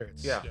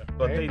Yeah, Yeah.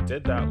 but Right? they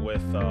did that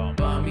with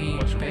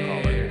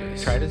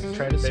whatchamacallit. Try to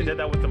They see. did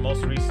that with the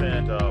most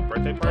recent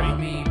birthday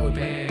party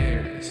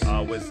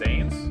with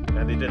Zane's,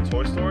 and they did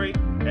Toy Story.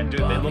 And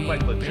dude, they look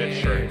like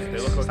legit shirts. They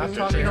look like Stop legit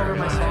talking shirts. over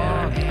my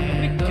song.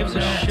 Nobody gives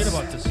a shit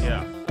about this song.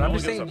 Yeah, But I'm no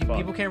just one saying, gives a fuck.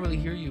 people can't really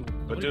hear you.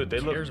 But Nobody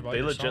dude, cares about they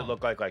your legit song.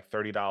 look like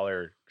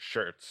 $30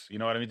 shirts. You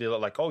know what I mean? They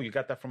look like, oh, you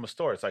got that from a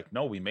store. It's like,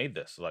 no, we made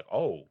this. Like,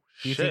 oh,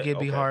 Do you shit. think it'd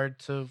be okay. hard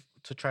to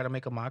try to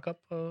make a mock-up?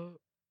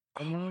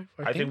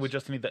 I think we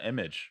just need the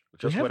image.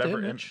 Just have the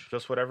whatever image.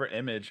 just whatever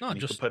image. No, and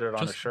you just can put it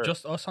on a just, shirt.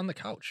 just us on the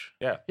couch.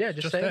 yeah. yeah,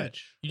 just that that.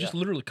 image. You just Yeah.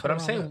 literally cut But I'm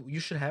it on saying that. you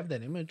should have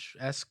that image.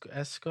 Ask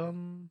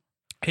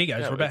Hey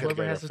guys, Yeah, we're we back. could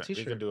Whoever get has our the We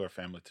t-shirt. can do our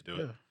family to do it.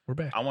 Yeah. We're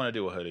back. I want to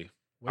do a hoodie.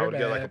 I We're would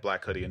get like a back.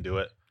 black hoodie and do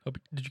it.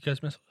 Did you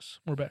guys miss us?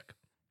 We're back.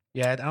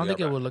 Yeah, I don't We think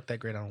are it back. would look that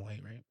great on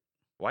white, right?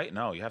 White?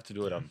 No, you have to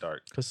do it on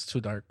dark. Because it's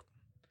too dark.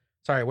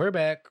 Sorry, we're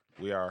back.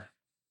 We are.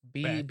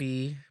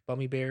 BB,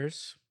 Bummy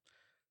Bears.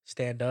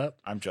 Stand up.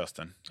 I'm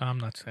Justin. I'm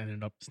not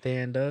standing up.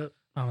 Stand up.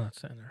 I'm not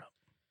standing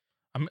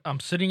up. I'm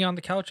sitting on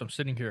the couch. I'm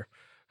sitting here.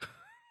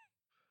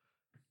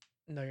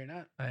 No, you're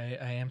not. I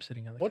am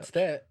sitting on the What's couch.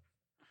 that?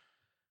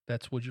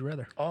 That's Would You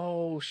Rather.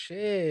 Oh,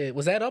 shit.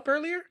 Was that up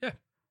earlier? Yeah.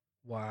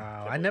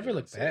 Wow. Can't I believe never you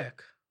look didn't say it.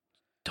 back.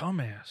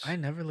 Dumbass. I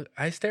never look.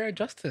 I stare at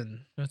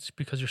Justin. That's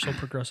because you're so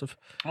progressive.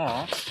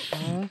 Aw.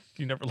 Oh.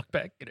 You never look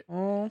back. Get it?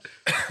 Oh.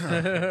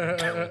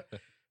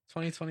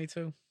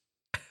 2022.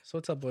 So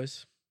what's up,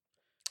 boys?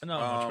 No,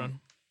 much Um, fun.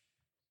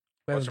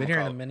 We haven't been here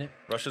in a Whatchamacallit? minute.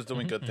 Russia's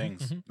doing good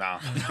things. mhm. Nah.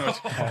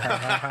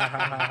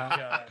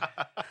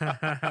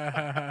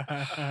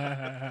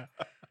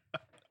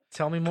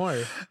 Tell me more.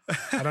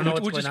 I don't know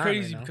what's Which going is on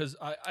crazy right now. because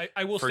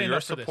I will For stand your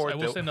up for this. support, I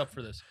will they'll- stand up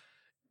for this.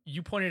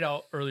 You pointed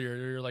out earlier,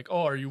 you're like,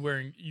 oh, are you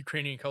wearing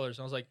Ukrainian colors?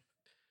 And I was like,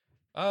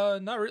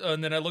 not really.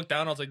 And then I looked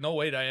down, I was like, no,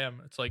 wait, I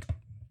am. It's like,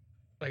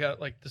 I got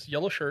like this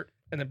yellow shirt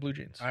and then blue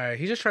jeans. All right,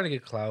 he's just trying to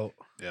get clout.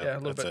 Yeah, a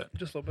little that's bit.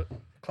 Just a little bit.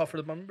 Clout for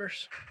the Bummy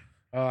Bears.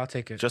 Oh, I'll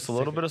take it. Just a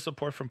little bit of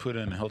support from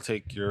Putin, and he'll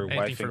take your Anything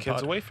wife for and the kids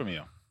pod. away from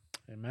you.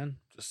 Amen.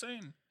 Just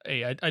saying.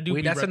 Hey, I do.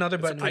 Wait, be that's rep- another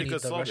it's a button we pretty need.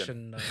 good The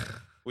slogan. Russian.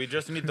 We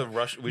just need the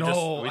Russia. We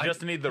No,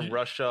 just need the you-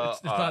 Russia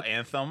it's not-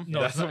 anthem.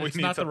 No, That's it's not, what we it's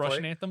need not to the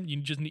Russian play. anthem. You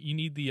just you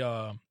need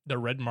the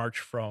Red March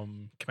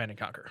from Command and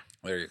Conquer.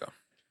 There you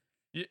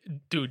go.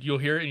 Dude, you'll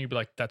hear it and you'll be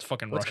like, "That's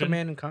fucking What's Russian."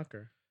 Command and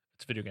Conquer?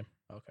 It's a video game.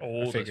 Okay,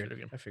 Oldest I figured.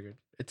 video game. I figured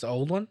it's an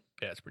old one.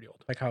 Yeah, it's pretty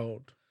old. Like how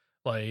old?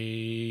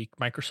 Like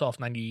Microsoft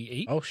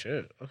 98. Oh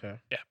shit. Okay.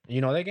 Yeah. You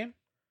know that game?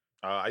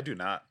 I do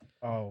not,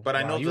 Oh, but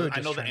I wow, know you were I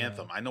just know the trying to-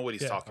 anthem. I know what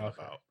he's Yeah, talking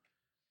okay. about.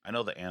 I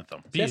know the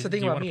anthem. See, that's the Do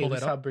thing you about wanna me. pull This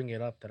that is how I up? bring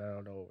it up that I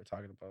don't know what we're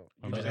talking about.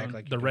 You just act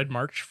like you the do. Red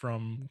March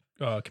from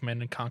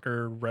Command and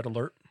Conquer Red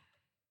Alert.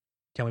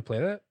 Can we play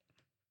that?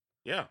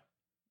 Yeah,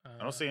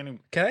 I don't see any.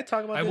 Can I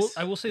talk about I will. this?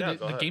 I will say Yeah, that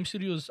go the ahead. game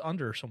studio is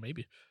under, so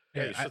maybe.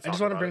 Yeah, you I should just talk want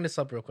to about bring it. this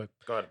up real quick.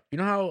 Go ahead. You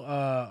know how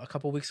a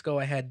couple weeks ago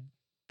I had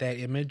that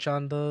image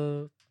on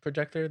the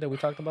projector that we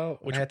talked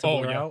about? Which- I had to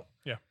oh, blur yeah, out.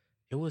 yeah.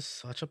 It was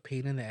such a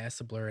pain in the ass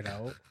to blur it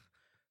out.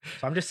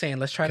 So I'm just saying,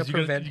 let's try to 'Cause you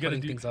gotta- prevent you gotta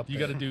putting do- things up. You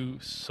there. got to do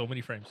so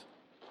many frames.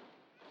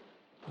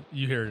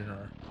 You hear it in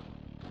our.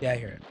 Yeah, I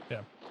hear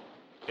it.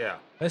 Yeah,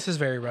 This is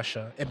very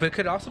Russia, but it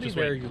could also be Just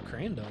very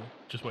Ukraine, though.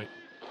 Just wait.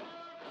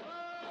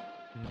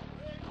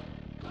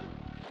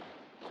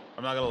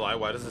 I'm not gonna lie.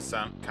 Why does it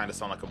kind of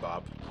sound like a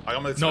bob? Like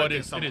I'm expecting No, it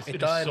is. some. It is. It It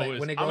does. is. So Like, is.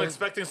 when it I'm goes,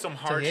 expecting some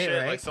hard hit, shit,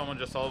 right? like someone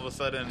just all of a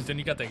sudden. 'Cause then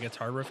you got that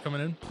guitar riff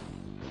coming in.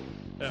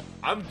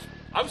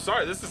 I'm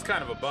sorry. This is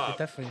kind of a it bob.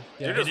 definitely.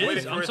 You're Yeah. just It is.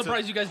 waiting for I'm it to-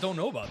 surprised you guys don't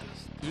know about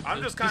this. Dude,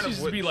 I'm just kind this of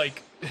used to be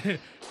like,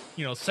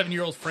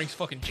 7-year-old Frank's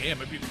fucking jam.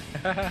 I'd be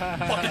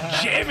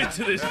fucking jamming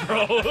to this,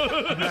 bro.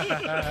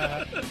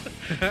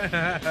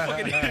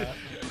 Fucking,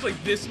 it's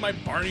like this, my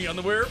Barney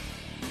underwear.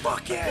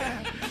 Fuck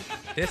yeah!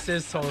 This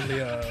is totally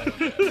a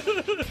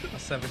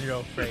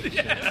 7-year-old Frank.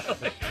 Yeah.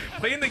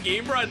 Playing the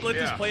game, bro. I'd let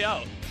this Yeah. play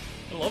out.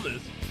 I love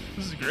this.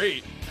 This is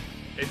great.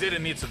 It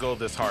didn't need to go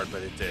this hard,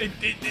 but it did.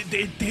 It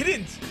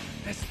didn't.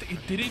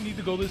 It didn't need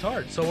to go this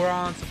hard. So we're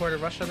all in support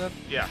of Russia then?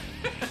 Yeah.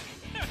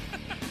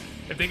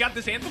 If they got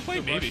this anthem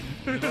played, maybe.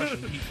 The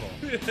Russian people.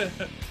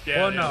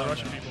 Yeah, Well, yeah, no, the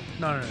Russian no. people.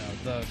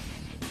 No.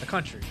 The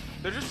country.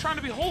 They're just trying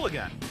to be whole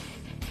again.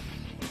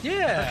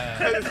 Yeah.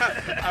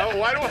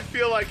 Why do I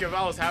feel like if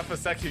I was half a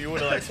second, you would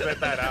have like spit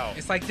that out?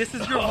 It's like this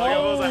is your Like if I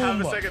was a half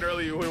home. a second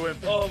early, you would have went.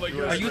 Oh my you God.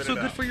 would've Are you spit too it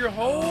good out. for your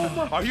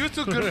home? Are you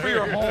too good for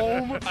your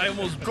home? I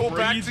almost Go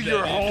back breathed to that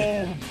your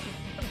in. home.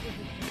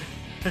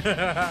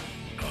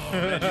 Oh,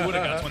 man, you would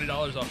have got $20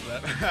 off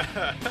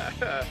of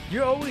that.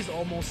 You're always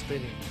almost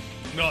spitting.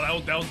 No, that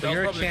was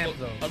You're a probably champ,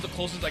 the though. that was the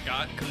closest I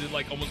got because it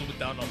like almost went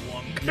down a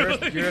lung.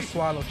 You're a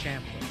swallow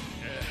champ. Though.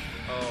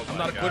 Oh, I'm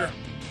my not a quitter.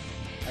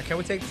 God. Can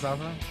we take this off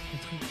now?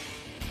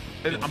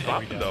 I'm Yeah, we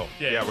bopping done. though.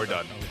 Yeah, we're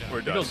done. We're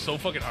It done. goes so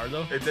fucking hard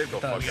though. It did go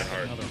Thought we fucking got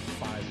hard. Another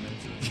 5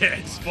 minutes. Of Yeah,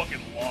 it's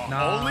fucking long.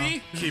 Nah.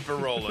 Only keep it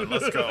rolling.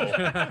 Let's go.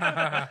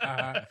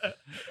 I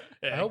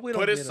Yeah. hope we don't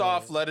Put it get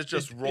soft. Let it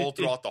just roll it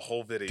throughout the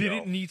whole video.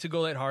 Didn't need to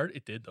go that hard.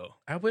 It did though.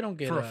 I hope we don't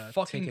get For a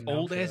fucking taken down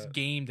old for ass that.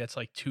 game that's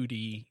like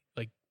 2D,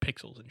 like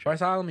pixels and shit.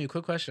 Bartholomew,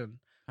 quick question.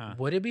 Huh.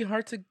 Would it be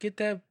hard to get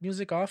that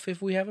music off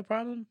if we have a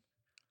problem?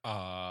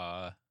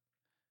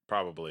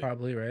 Probably.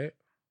 Probably, right?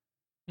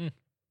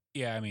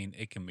 Yeah, I mean,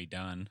 it can be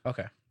done.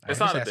 Okay. It's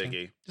Alright, not a just asking.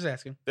 biggie. Just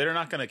asking. They're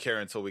not gonna care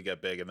until we get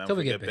big, and then Till if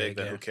we get big,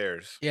 then yeah. who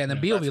cares? Yeah, and then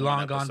Yeah, B will be that's one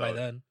long gone by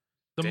episode.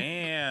 then.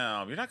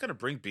 Damn, you're not gonna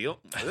bring Beal.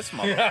 This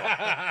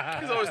motherfucker.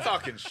 He's always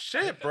talking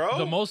shit, bro.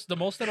 The most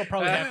that'll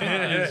probably happen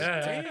is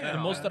Damn. the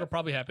most that'll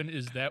probably happen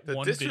is that The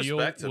one video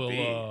disrespect to B.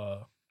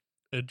 will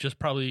it just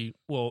probably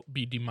will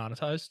be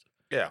demonetized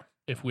Yeah.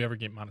 if we ever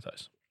get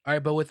monetized. All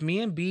right, but with me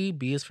and B,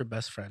 B is for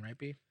best friend, right,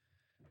 B?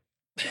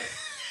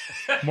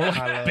 More like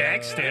Holla.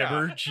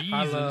 backstabber,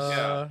 Jesus,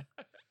 Holla.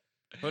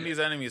 Who needs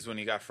enemies when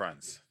you got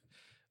friends?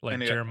 like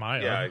And you-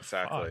 Jeremiah. Yeah,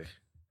 exactly. Fuck.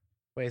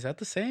 Wait, is that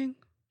the saying?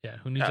 Yeah,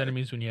 who needs Yeah.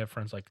 enemies when you have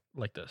friends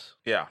like this?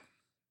 Yeah.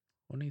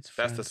 Who needs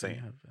That's friends the when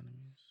you saying. have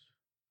enemies?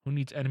 Who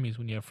needs enemies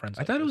when you have friends?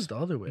 I like thought it this? was the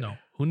other way. No,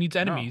 who needs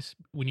enemies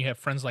when you have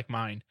friends like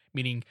mine?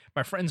 Meaning,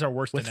 my friends are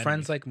worse With than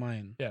friends enemies. like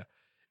mine.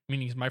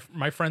 Meaning,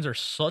 my friends are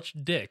such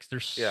dicks.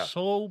 They're Yeah.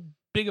 so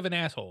big of an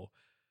asshole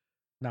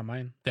Not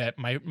mine. that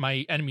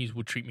my enemies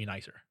would treat me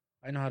nicer.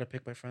 I know how to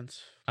pick my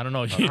friends. I don't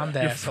know. I'm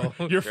the asshole.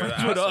 You're You're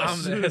friends the with asshole.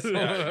 us. I'm the asshole.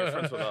 Yeah, you're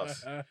friends with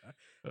us.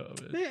 Oh,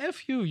 man. Man,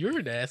 F you. You're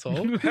an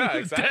asshole. Yeah,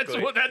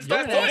 exactly. That's You're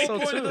the an the whole asshole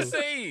point of the too.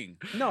 saying.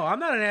 No, I'm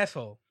not an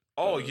asshole.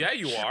 Oh, yeah,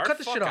 you are. Cut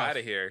the Fuck shit off. out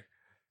of here.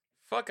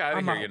 Fuck out of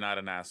I'm here. out. You're not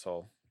an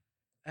asshole.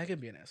 I can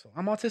be an asshole.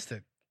 I'm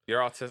autistic. You're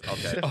autistic.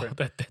 Okay.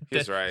 Different. Oh,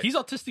 He's right. He's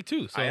autistic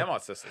too. So I am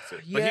autistic too.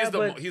 Yeah,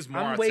 but but he's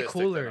more I'm way autistic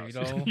cooler, than you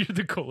us. know? You're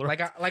the cooler. I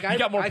You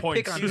got more I points.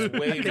 Pick on He's him.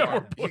 way You got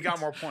more. more He got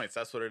more points.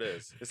 That's what it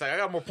is. It's like I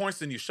got more points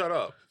than you. Shut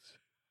up.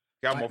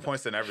 Got more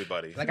points than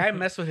everybody. Like I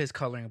mess with his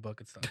coloring book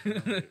and stuff. you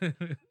know?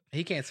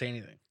 He can't say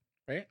anything,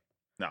 right?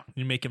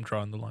 You make him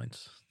draw in the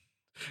lines.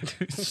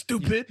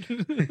 Stupid.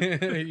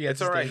 Yeah,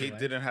 It's all right. He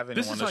didn't have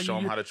anyone to show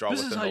him how to draw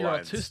This within is how the you're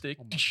lines. autistic.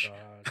 Oh my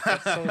god,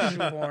 that's so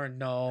shoehorn.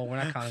 No, we're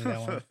not counting that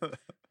one.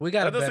 We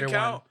got That a better doesn't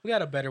count? one. We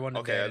got a better one. than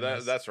Okay,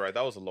 that. that's right.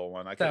 That was a low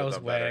one. I could That have was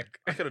done better. whack.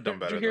 I could have done Did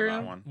better you than hear that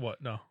him? one.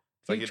 What? No.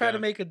 It's like He you tried to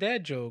didn't- make a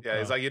dad joke. Yeah,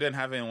 it's like you didn't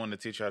have anyone to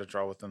teach you how to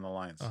draw within the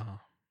lines.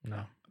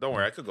 No. Don't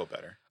worry, I could go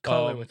better.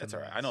 color Um, with That's the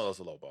all right. I lines. know that was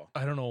a low ball.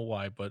 I don't know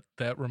why, but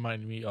that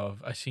reminded me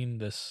of I seen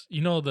this.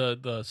 You know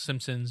the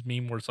Simpsons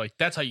meme where it's like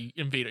that's how you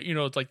invade it. You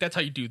know, it's like that's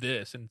how you do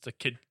this, and it's a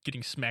kid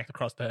getting smacked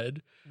across the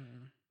head.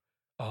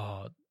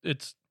 Mm.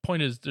 Its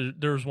point is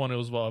there was one. It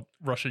was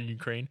Russia and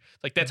Ukraine.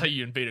 Like that's how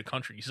you invade a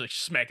country. He's like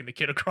smacking the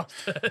kid across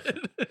the head.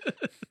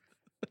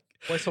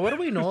 Wait, so what do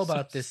we know So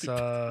about this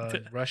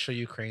stupid.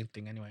 Russia-Ukraine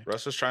thing anyway?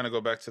 Russia's trying to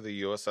go back to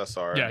the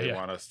USSR. Yeah, and they yeah.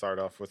 want to start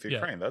off with Yeah.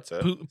 Ukraine. That's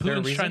it. there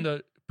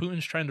a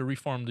Putin's trying to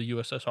reform the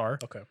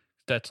USSR. Okay.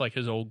 That's like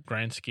his old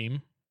grand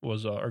scheme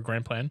was or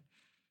grand plan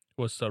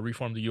was to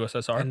reform the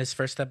USSR. And his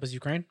first step is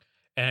Ukraine?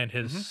 And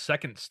his Mhm.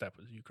 second step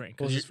was Ukraine.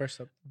 What was his Because first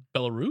step?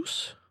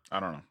 Belarus, I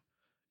don't know.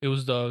 it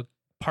was the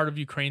part of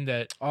Ukraine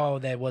that Oh,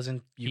 that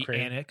wasn't he Ukraine.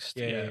 annexed.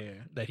 Yeah.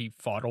 That he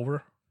fought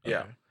over. Yeah.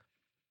 Okay.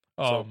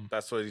 So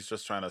that's what he's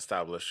just trying to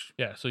establish.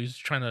 Yeah, so he's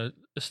trying to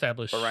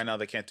establish But right now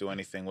they can't do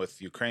anything with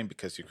Ukraine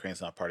because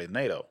Ukraine's not part of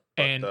NATO.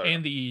 But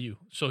and the EU.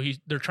 So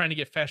they're trying to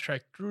get fast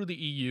tracked through the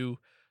EU.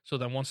 So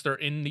then once they're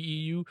in the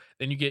EU,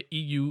 then you get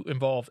EU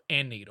involved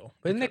and NATO.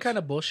 But isn't that Because- kind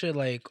of bullshit?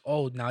 Like,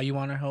 oh, now you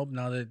want our help?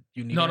 Now that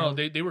you need no, our no,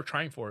 help? they were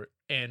trying for it,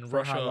 and For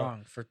Russia. how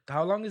long? For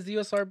how long has the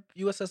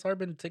USSR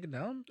been taken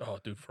down? Oh,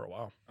 dude, for a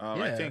while. I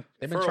Yeah, think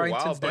they've been for a trying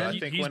while, since but then. I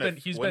think He's when, been-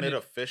 it, he's when been- it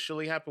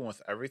officially happened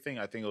with everything,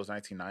 I think it was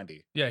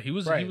 1990. Yeah, he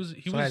was. Right. He was.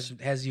 He So was.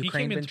 has he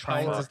Ukraine came been into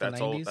trying power- since the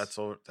That's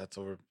 90s? that's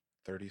over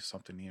 30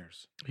 something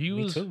years. He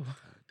Me was too.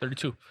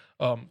 32.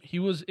 He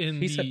was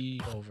in He the.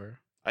 said over.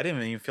 I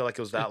didn't even feel like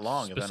it was that It's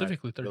long. And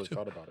specifically then I really 32.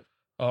 thought about it.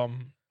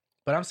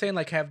 But I'm saying,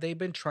 like, have they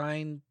been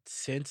trying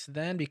since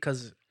then?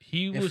 Because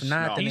He If was.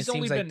 not, then it he's seems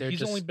only like been. they're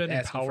He's only just been in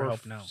asking for power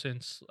help now.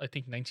 since I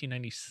think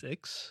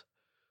 1996.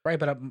 right,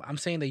 but I'm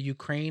saying that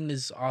Ukraine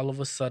is all of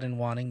a sudden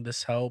wanting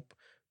this help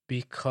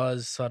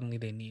because suddenly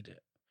they need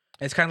it.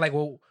 It's kind of like,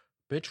 well,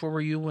 bitch, where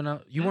were you when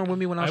you weren't with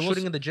me when I was I was-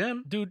 shooting in the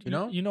gym, Dude, You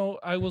know? you know,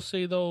 I will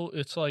say though,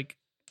 it's like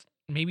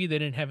maybe they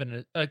didn't have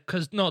an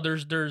because no,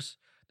 there's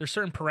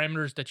certain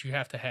parameters that you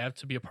have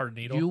to be a part of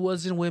NATO. You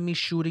wasn't with me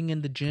shooting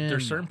in the gym.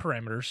 There's certain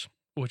parameters,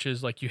 which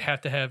is like you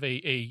have to have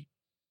a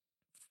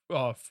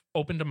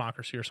open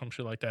democracy or some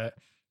shit like that.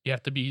 You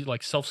have to be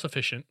like self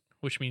sufficient,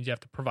 which means you have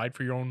to provide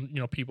for your own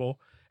people.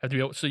 Have to be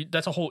able, so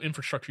that's a whole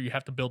infrastructure you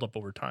have to build up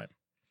over time.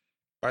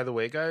 By the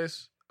way,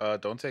 guys,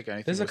 don't take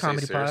anything This is a we say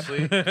comedy pod.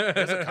 seriously.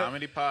 It's a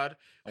comedy pod,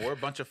 and we're a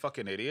bunch of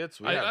fucking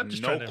idiots. We I'm have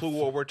just no trying to- clue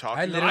what we're I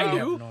talking literally about.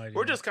 do. have no idea.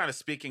 We're just kind of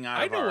speaking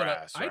out I of know our what I-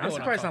 ass. I right? know I'm what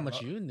surprised how talking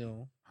much about. you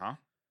knew. Huh?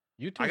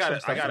 You I got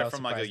it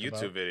from like a YouTube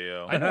YouTube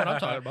video. I know what I'm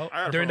talking about. I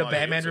got it During from, the like, a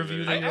Batman YouTube review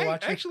video. that you were I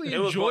watching? actually It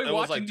was enjoy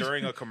like watching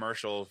during a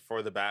commercial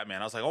for the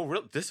Batman. I was like, oh,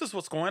 really? This is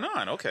what's going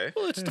on. Okay.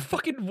 Well, it's the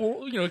fucking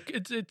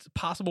it's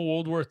possible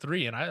World War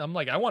III, and I'm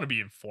like I want to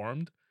be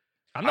informed.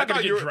 I'm not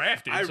going to get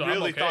drafted. I so really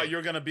I'm okay. thought you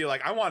were gonna be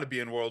like, I want to be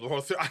in World War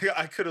III.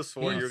 I could have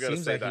sworn you were gonna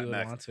seems say like that he would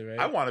next. want to, right?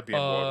 I want to be in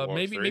World War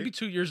III. maybe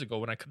 2 years ago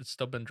when I could have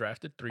still been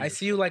drafted. 3 I years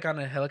see you like on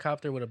a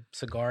helicopter with a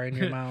cigar in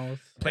your mouth.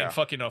 playing Yeah.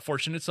 fucking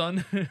Fortunate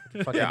Son. Fucking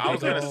Yeah, I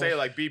was gonna big say ol'-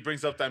 like B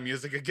brings up that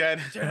music again.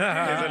 He's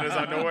in his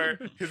underwear.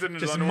 He's in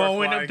his just underwear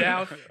mowing flying.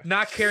 them down,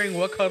 not caring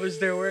what colors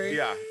they're wearing.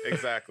 Yeah,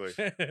 exactly.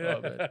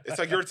 Oh, man. It's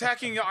like you're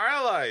attacking our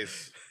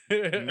allies.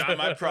 Not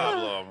my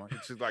problem. He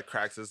just like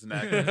cracks his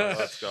neck. And says,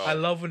 let's go. I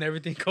love when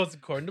everything goes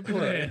according to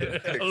plan.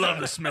 I love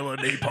the smell of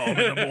napalm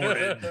in the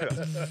morning.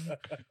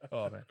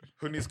 Oh man,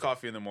 Who needs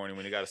coffee in the morning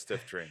when you got a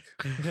stiff drink?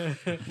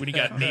 when you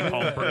got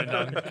napalm burning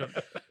down.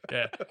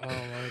 Yeah. Oh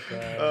my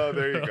god. Oh,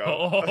 there you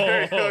go. Oh,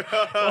 There you go.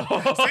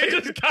 I See?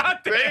 just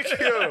got that. Thank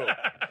you.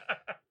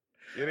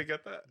 You didn't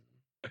get that?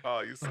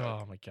 Oh, you suck.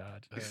 Oh my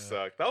god. You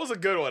suck. That was a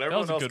good one.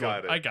 Everyone was a else good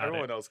got one. it. I got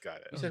Everyone it. else got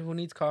You it. said who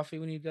needs coffee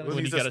when you got Who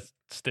When needs you got a- a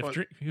stiff what-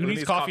 drink, who who needs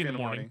needs coffee in the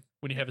morning?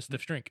 When you have a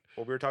stiff drink,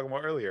 What we were talking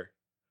about earlier.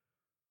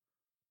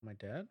 my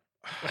dad?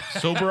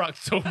 sober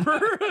October.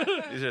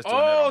 You're just doing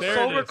Oh, it There it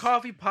Sober is.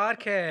 Coffee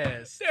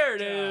Podcast. There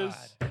it is.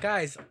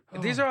 Guys,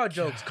 these are all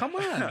jokes. Come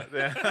on.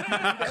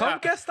 on- Come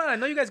guest on. I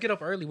know you guys get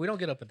up early. We don't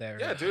get up at that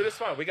early. Yeah, dude, it's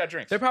fine. We got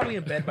drinks. They're probably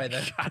in bed by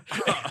then.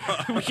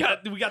 we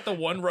got the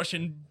one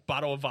Russian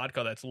bottle of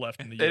vodka that's left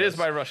in the US. It is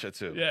by Russia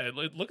too. Yeah,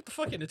 look at the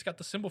fucking. It's got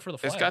the symbol for the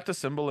flag. It's got the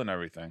symbol and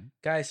evering.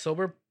 Guys,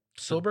 sober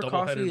double-headed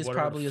coffee is whatever the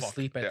probably fuck.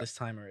 asleep at Yeah. this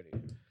time already.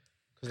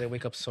 Because they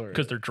wake up sore.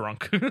 because they're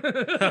drunk. No,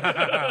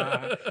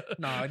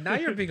 now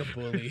you're being a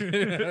bully.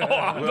 Oh,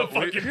 I'm the Well,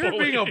 fucking You're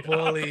being a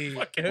bully.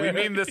 bully. We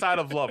mean this out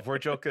of love. We're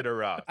joking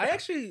around. I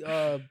actually We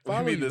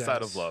follow mean you this out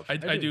guys. of love. I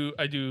do.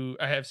 do.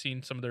 I have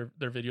seen some of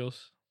their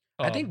videos.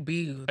 I think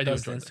B I do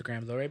does the enjoy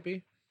them. Instagram though, right?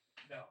 B.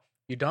 No.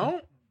 You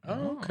don't?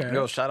 Oh, okay.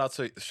 Yo, shout out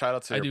to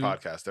I your do-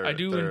 podcast. They're, I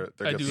do- They're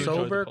I good do people. enjoy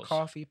the Sober posts.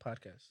 Coffee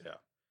Podcast. Yeah.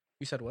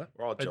 You said what?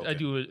 We're all joking. I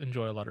do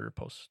enjoy a lot of their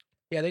posts.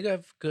 Yeah, they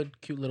have good,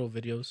 cute little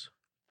videos.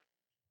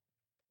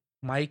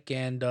 Mike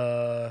and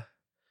Glenn.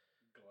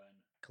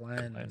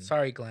 Glenn.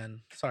 Sorry,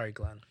 Glenn. Sorry,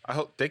 Glenn. I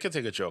hope they can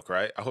take a joke,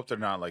 right? I hope they're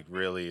not like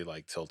really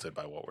like tilted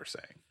by what we're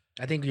saying.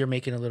 I think you're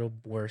making it a little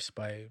worse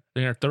by.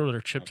 They're gonna throw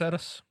their chips at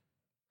us.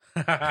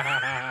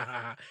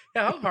 Yeah,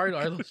 how hard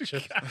are those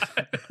chips?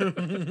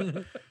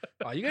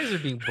 Oh, you guys are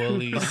being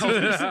bullies.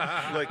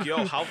 Like,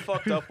 yo, how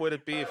fucked up would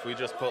it be if we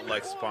just put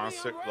like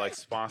sponsored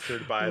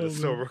by the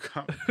Sober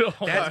Company?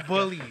 That's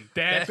bully.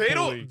 That's They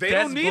bully. don't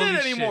That's need it bully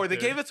anymore. shit, They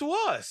dude. gave it to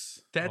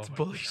us. That's Oh my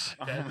bully.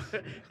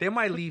 They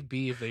might leave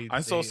B if they.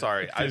 I'm so they-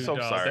 sorry. I'm Dude, so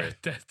no, sorry.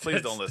 that-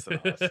 Please don't listen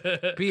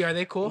to us. B, are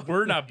they cool?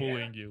 We're not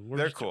bullying you. We're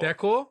They're just- cool. They're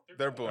cool.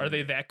 They're booming. Are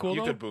they that cool?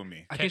 You though? could boom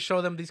me. I can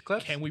show them these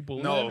clips. Can we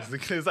bully No, them?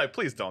 he's like,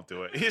 please don't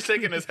do it. He's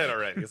shaking his head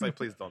already. He's like,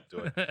 please don't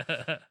do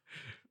it.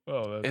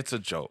 Oh, It's a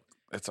joke.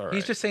 It's all right.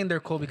 He's just saying they're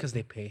cool because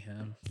they pay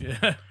him.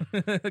 yeah,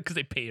 because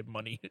they pay him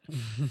money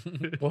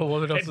Well,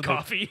 what else? and did they-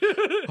 coffee.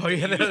 Oh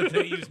yeah,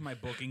 They use my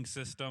booking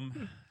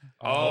system.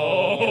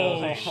 Oh,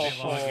 They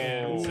log in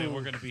and say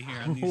we're going to be here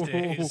on these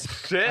days.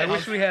 shit. I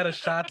wish we had a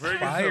shots Bring us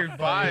fired the button,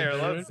 fire.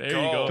 dude. Let's There you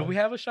go. go. Do we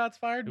have a shots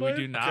fired We button?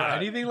 do not.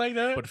 Anything like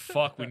that? But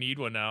fuck, we need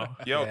one now.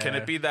 Yo, can Yeah.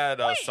 it be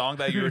that song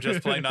that you were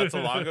just playing not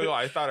so long ago?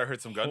 I thought I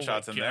heard some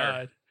gunshots Oh in my there.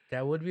 God.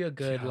 That would be a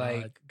good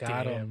like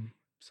got damn. him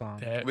song.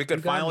 That- We could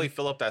You got finally me.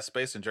 fill up that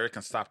space and Jerry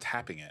can stop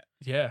tapping it.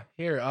 yeah.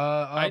 Here,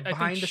 I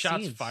behind think the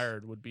shots scenes.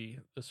 fired would be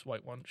this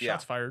white one. Shots Yeah.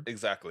 fired,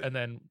 Exactly. and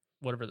then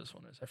whatever this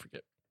one is, I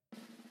forget.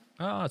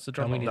 Oh, it's the No,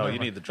 drum we roll. need No, that you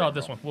one. need the Oh, drum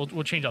this roll. one.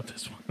 We'll change out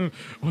this one.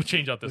 We'll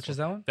change out this Which one. is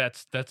that one?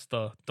 That's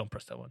the don't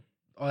press that one.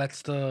 Oh,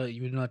 that's the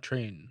you would not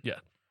train. I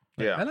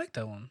Yeah. like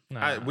that one,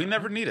 Nah, We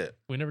never need it.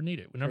 we never need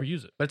it. We never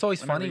use it. but it's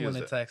always I never funny when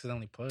use it's it.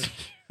 accidentally pushed.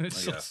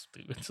 It's so guess.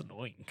 stupid. It's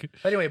annoying.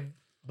 But anyway,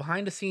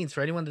 behind the scenes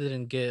for anyone that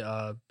didn't get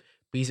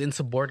B's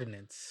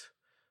insubordinates.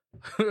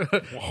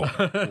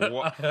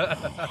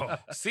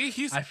 See,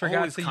 he's I forgot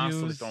always to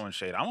constantly use- throwing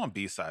shade. I'm on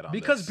B's side on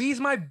Because this. B's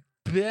my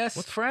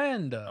best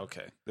friend.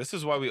 Okay, this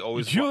is why we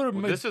always. You're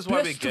my this is why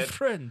we best get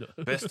friend.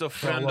 best of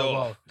Whoa, friendo. whoa,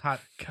 whoa.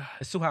 Hot. God.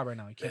 It's too hot right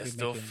now. You can't Best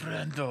be of making.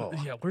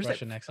 friendo. Yeah, where's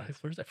Russian that? accent.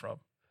 Where's that from?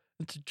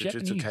 It's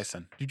Jujutsu Japanese.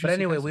 Kaisen. Jujutsu But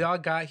anyway, Kaisen. we all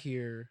got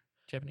here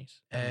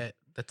Japanese. at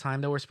the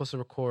time that we're supposed to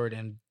record,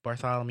 and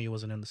Bartholomew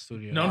wasn't in the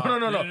studio. No, no,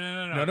 no, no.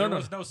 No, no, there no.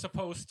 was no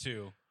supposed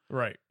to.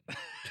 Right.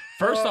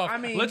 First Well, off, I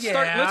mean, let's yeah.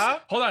 start.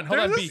 Let's hold on.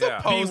 There's B.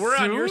 a B, we're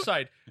on supposed your to.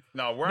 side.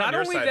 No, we're Not on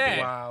your only side. that-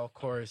 B. Wow, of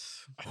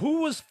course.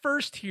 Who was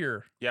first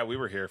here? Yeah, we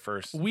were here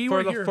first. We For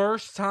were the here.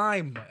 first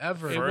time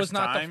ever. It First was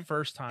not time? the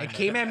first time. It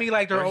came at me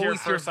like they're We're here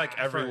always first, here like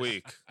every first.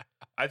 week.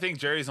 I think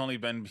Jerry's only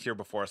been here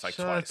before us like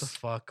Shut twice. the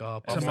fuck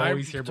up. To I'm my,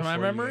 always here to my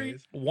before you memory,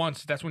 guys.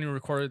 once. That's when you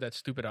recorded that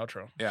stupid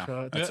outro. Yeah,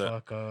 Shut that's the it.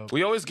 fuck up.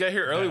 We always get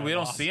here early. Yeah, we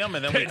don't lost. see him,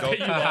 and then we go.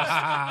 You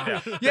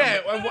lost.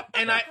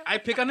 And I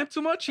pick on him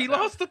too much. He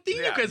lost the thing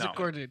Yeah, you guys no.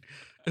 recorded.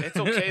 It's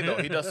okay though.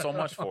 He does so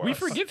much for We us.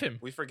 forgive him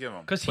We forgive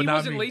him. because But he not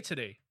wasn't me. late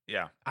today.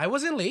 Yeah. I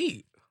wasn't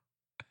late.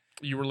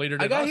 You were later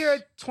than I got us. here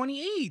at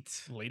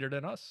 28. Later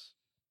than us.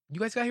 You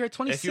guys got here at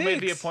 26. If you made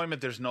the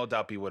appointment, there's no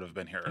doubt he would have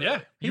been here. Early.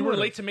 Yeah, you were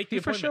would've. late to make the He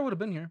for appointment. sure would have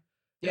been here.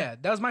 Yeah,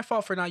 that was my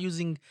fault for not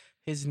using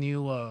his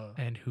new.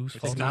 And whose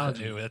It's fault? not is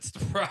new. That's the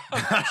problem.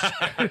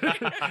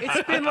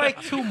 It's been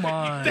like 2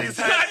 months. He's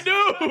had,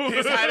 new.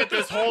 he's had it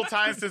this whole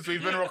time since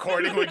we've been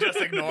recording. We just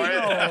ignore it.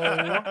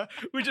 No.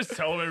 We just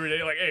tell him every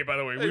day, like, hey, by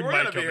the way, Hey, we we're might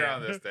gonna come be here in.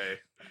 on this day.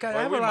 God, Well,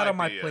 I have we a lot might on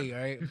my be, plate,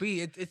 right?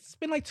 B, it's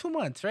been like 2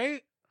 months,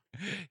 right?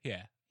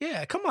 Yeah.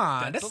 Yeah, come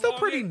on. That's the still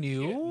pretty longest-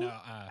 new. Yeah,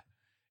 no,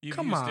 you've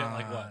Come used it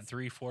like on. what,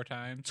 3-4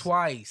 times?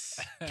 Twice.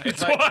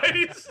 It's like,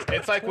 Twice.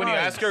 it's like when you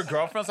ask your Twice.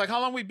 girlfriend, it's like, how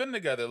long we been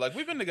together? Like,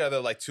 we've been together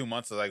like 2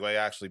 months. It's like, we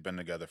actually been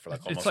together for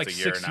like almost It's like a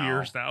year 6 now.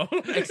 years now.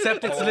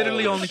 Except it's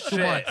literally Oh, only 2 shit.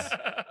 months.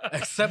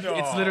 Except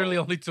it's No. literally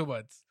only 2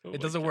 months. Oh It my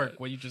doesn't God. work.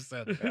 What you just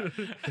said.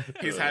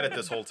 He's had it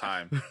this whole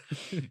time.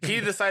 He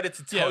decided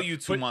to tell Yeah, you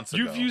 2 but months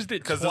ago. you've used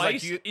it because it's like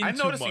twice in I 2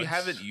 noticed you months.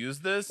 haven't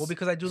used this. Well,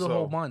 because I do the so-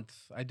 whole month.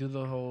 I do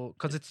the whole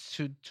because it's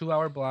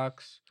 2-hour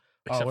blocks.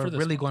 Except We're for this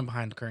really month. going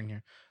behind the curtain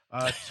here.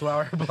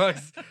 2-hour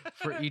blocks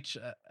for each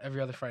every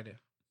other Friday.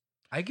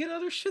 I get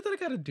other shit that I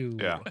gotta do.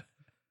 Yeah.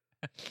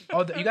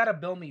 Oh, you gotta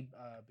bill me.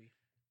 B.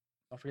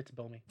 Don't forget to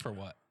bill me. For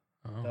what?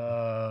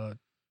 The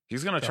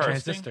He's gonna the charge.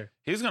 transistor.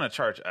 He's gonna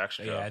charge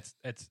extra. Yeah,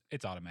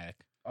 it's automatic.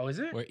 Oh, is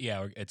it?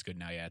 It's good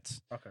now. Yeah,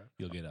 Okay.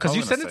 you'll get it. Because I you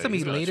was sent gonna it to say, me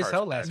he's gonna late as charge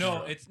hell last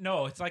extra.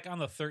 time. It's like on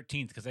the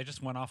 13th because I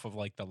just went off of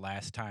like the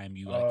last time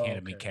you Oh,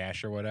 handed me okay.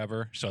 cash or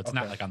whatever. So it's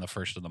not Okay. like on the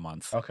first of the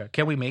month. Okay.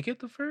 Can we make it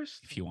the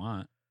first, If you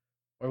want,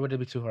 or would it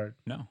be too hard?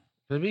 no.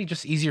 It'd be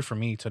just easier for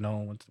me to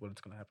know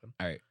what's gonna happen.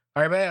 All right.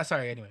 All right, but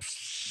sorry. Anyway,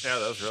 Yeah,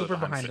 that was really super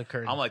behind the the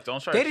curtain. I'm like,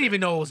 don't charge. They didn't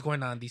even know what was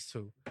going on. These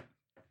two.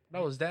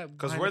 No, is that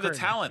because behind we're the curtain?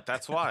 talent.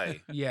 That's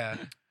why Yeah.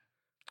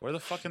 we're the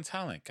fucking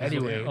talent. guys.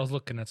 Anyway. I was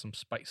looking at some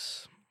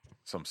spice.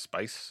 some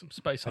spice. Some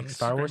spice on Like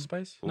Star Wars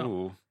Instagram. spice. No.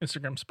 Ooh,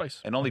 Instagram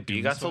spice. and only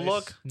B got to Spice.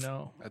 look.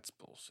 No. That's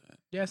bullshit.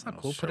 Yeah, it's not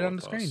Don't cool. share Put it on the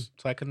with screen us.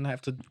 so I can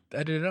have to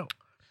edit it out.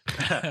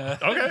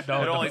 Okay.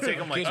 No, It'd only don't. take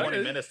him like I'm 20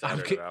 kidding. minutes to I'm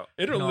edit kid- it out.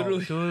 It'll No,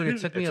 literally. dude, it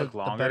took me took the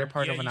longer? better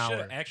part Yeah, of an you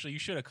shoulda- hour. Actually, you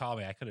should have called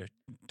me. I could have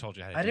told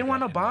you how to. I do didn't that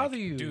want to in, bother like,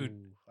 you,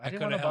 dude. I didn't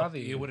could want to have bother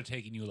helped. you. It would have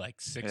taken you like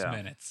 6 Yeah.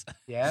 minutes.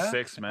 Yeah.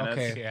 6 minutes.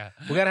 Okay. Yeah.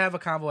 We gotta have a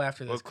combo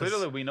after Well, this. 'cause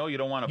clearly we know you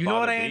don't want to. you know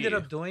what I ended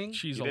up doing?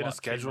 She's You a didn't lot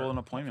schedule tamer. an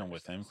appointment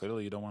with him.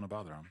 Clearly, you don't want to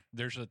bother him.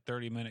 There's a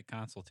 30-minute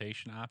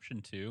consultation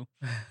option too.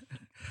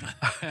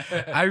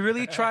 I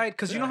really tried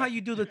because you know how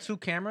you do the 2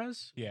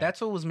 cameras. Yeah.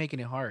 That's what was making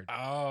it hard.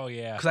 Oh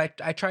yeah. Because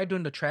I tried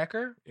doing the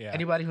tracker. Yeah.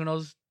 Anybody who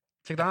knows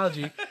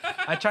technology,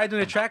 I tried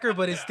doing the tracker,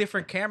 but it's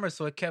different cameras,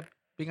 so it kept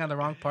being on the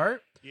wrong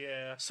part.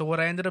 Yeah. So what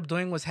I ended up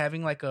doing was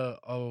having like a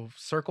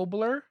circle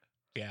blur,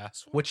 Yeah.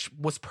 which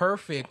was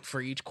perfect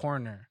for each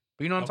corner.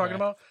 But you know what I'm talking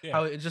Okay. about? Yeah.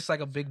 How it's just like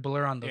a big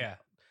blur on the. Yeah.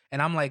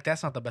 And I'm like,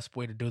 that's not the best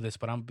way to do this,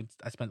 but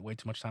I spent way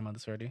too much time on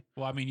this already.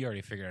 Well, I mean, you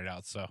already figured it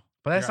out, so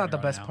But that's You're on not the your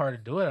own best now. part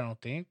to do it, I don't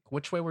think.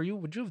 Which way would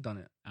you have done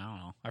it? I don't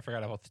know. I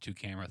forgot about the 2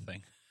 camera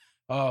thing.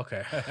 Oh,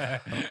 okay.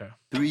 Okay.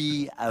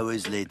 3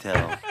 hours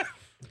later.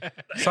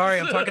 Sorry,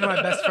 I'm talking to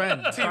my best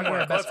friend. I'm talking to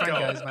my Teamwork, best let's friend,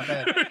 go. guys. My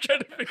bad. We're trying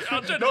to figure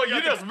out. No,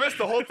 you just missed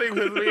the whole thing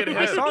with me and him.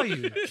 I saw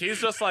you.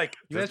 He's just like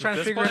You guys this- trying to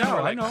this figure it one, we're out.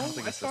 I like, know. don't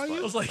think I it's saw this you. one.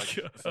 I was like, Is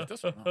it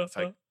this one? No, it's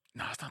like,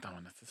 no, it's not that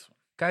one. It's this one.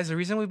 Guys, the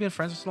reason we've been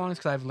friends for so long is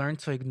because I've learned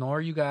to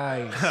ignore you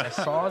guys. I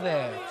saw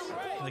that.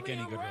 Like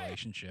any good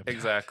relationship.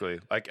 Exactly.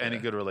 Like any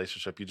good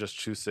relationship, you just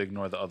choose to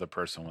ignore the other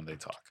person when they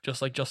talk.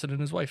 Just like Justin and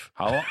his wife.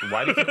 How long?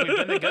 Why do you think we've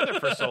been together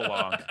for so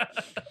long?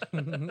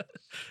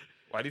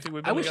 Why do you think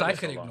we've been I wish together I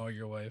could so long? ignore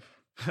your wife.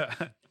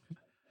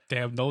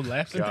 Damn, no one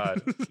laughed at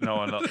God, that. no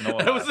one.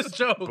 That was a laughed.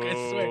 joke.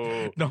 I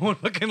swear. Boo. No one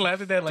fucking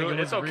laughed at that. Like Dude, it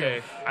was it's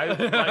okay.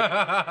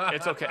 real.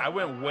 It's okay. I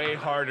went way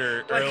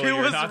harder Like, it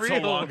earlier, was not so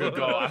real. long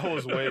ago. I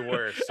was way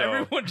worse. So.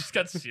 Everyone just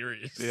got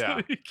serious. Yeah.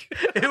 Like,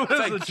 It was It's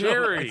like a joke,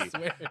 Jerry. I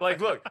swear.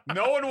 Like, look,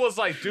 no one was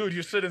like, dude,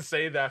 you shouldn't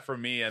say that for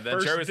me. And then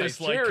First Jerry's like,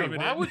 dislike Jerry, coming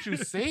why in. would you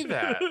say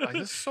that? Like,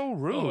 this is so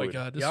rude. oh my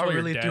god, this Y'all is why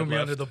your really dad threw me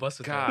left. under the bus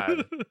with that.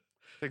 God.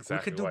 We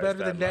Exactly could do why better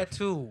his than dad that left.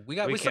 too. We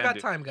still can't got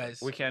do- time, guys.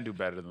 We can do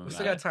better than We that.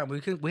 still got time.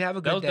 We have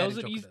a good That dad was to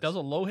an joke easy, with that was us.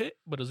 a low hit,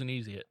 but it was an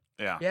easy hit.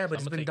 Yeah. Yeah, but I'm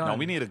it's gonna been take- done. No,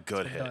 we need a It's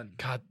good been hit. done.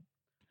 God,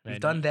 We've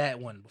man, done that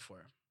one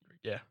before.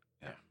 Yeah,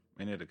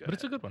 We need a good but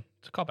it's a hit. good one.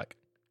 It's a callback.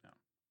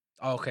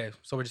 Oh, okay,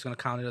 so we're just gonna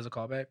count it as a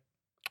callback.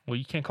 Well,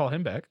 you can't call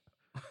him back.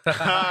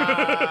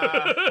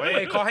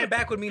 Wait, call him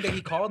back would mean that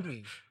he called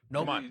me. No,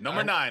 Come on.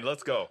 Number 9.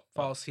 Let's go.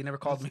 False. He never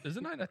called me. Is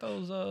it 9? I thought it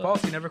was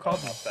False. He never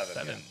called me. 7.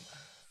 7.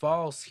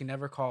 False. He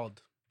never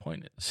called.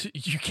 Point is,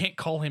 you can't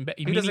call him back.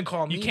 He doesn't Meaning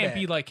call You me can't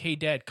be back. like, "Hey,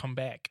 Dad, come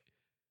back."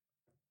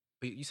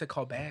 But you said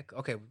call back.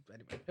 Okay,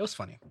 anyway, it was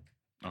funny.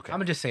 Okay.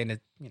 I'm just saying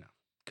it.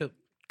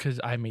 Because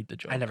I made the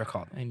joke. I never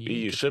called. And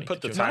You just should make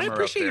put the joke. No, I timer up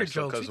appreciate there your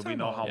jokes. because What we you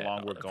know talking how about? long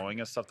Yeah, we're that's going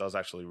and stuff. That was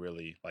actually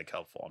really like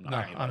helpful. I'm not No,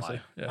 even honestly,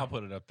 lying. yeah. I'll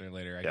put it up there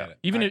later. I Yeah. get it.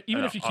 Even I- if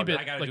even I if you know, keep I'll it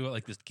I gotta like, do it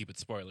like this to keep it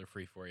spoiler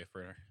free for you.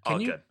 For All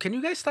Can you good. can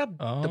you guys stop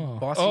the oh,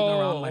 bossing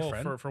around my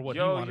friend? for what he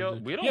Yo, wanted yo, to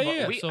do. we don't. Yeah,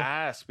 yeah. We so,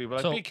 ask people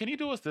like, so- B, can you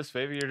do us this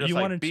favor? You're just You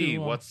like, wanted B, to,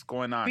 what's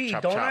going on? B,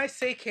 chop, don't chop. I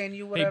say can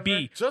you hey whatever?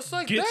 B, Just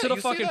like get that. to the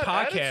You see fucking that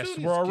podcast. attitude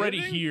We're he's already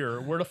giving?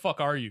 here. Where the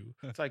fuck are you?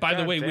 It's like, By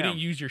the God way, we damn. didn't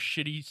use your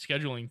shitty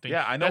scheduling thing.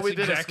 Yeah, I know That's we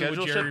did exactly a what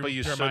schedule Jerry shit, but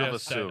you Jeremiah should have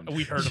ass said. assumed.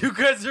 We heard You him.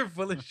 guys are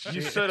full of shit.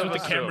 You should That's have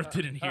what the camera assumed.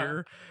 didn't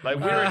hear. Like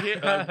we were here.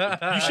 You should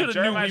have knew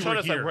Jeremiah we showed were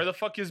us here. like, where the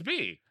fuck is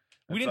B?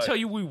 We It's didn't like- tell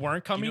you we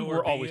weren't coming. You know where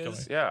We're B always is?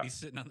 coming. Yeah. He's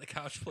sitting on the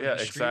couch playing Yeah,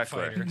 Street exactly.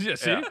 Fighter. Yeah,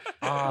 see? Yeah.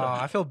 Oh,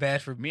 I feel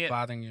bad for Me and-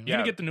 bothering you. You Yeah.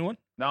 didn't get the new one?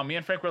 No, me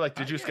and Frank were like,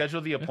 did you yeah.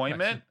 schedule the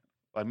appointment?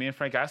 Like me and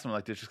Frank asked him,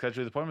 like, did you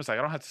schedule the appointment? He's like,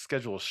 I don't have to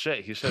schedule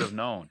shit. He should have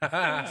known.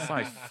 It's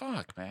like,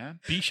 fuck, man.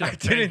 B should I have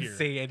been didn't here.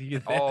 say any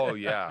of that. Oh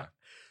yeah.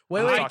 Wait,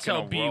 I'm wait, I talking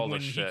tell a B world when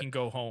of he shit. can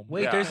go home.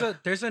 wait. Yeah.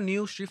 There's a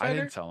new Street I Fighter.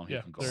 didn't tell him he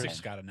Yeah, can go there's home. Six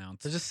got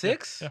announced. There's a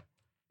 6. Yeah.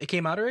 It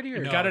came out already,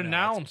 or It got it's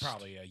announced.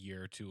 probably a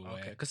year or two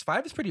away. okay? Because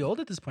 5 is pretty old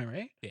at this point,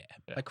 right? Yeah.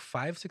 Yeah. Like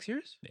 5-6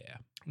 years. Yeah.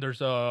 There's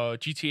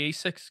GTA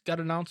 6 got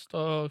announced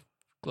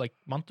like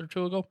a month or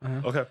two ago.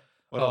 Okay.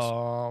 What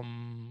else?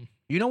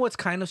 You know what's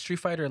kind of Street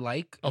Fighter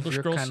like? Elder if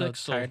you're Scrolls kind of 6,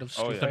 so tired of Oh,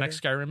 Street yeah. the Fighter? next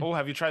Skyrim. Oh,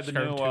 have you tried the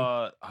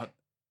Skyrim new?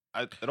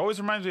 2. It always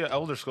reminds me of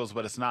Elder Scrolls,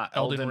 but it's not.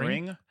 Elden Elden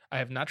Ring? Ring. I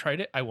have not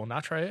tried it. I will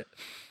not try it.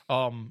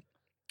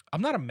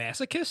 I'm not a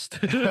masochist.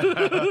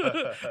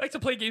 I like to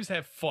play games to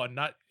have fun,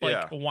 not like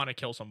Yeah. want to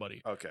kill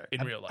somebody Okay.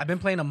 in real life. I've been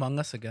playing Among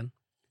Us again.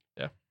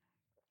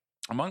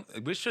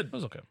 We should. It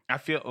was okay. I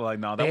feel like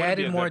no. That They wouldn't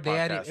be added a more. good They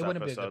added. podcast It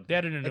wouldn't be a episode. good. They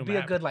added a new It'd be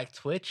map. a good like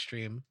Twitch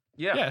stream.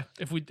 Yeah.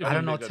 If we, I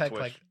don't know be a good tech.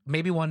 Twitch. Like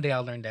maybe one day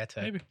I'll learn that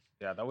tech. maybe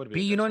Yeah, that would be.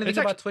 B, a you good know Twitch. anything It's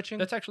about actually- twitching?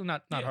 that's actually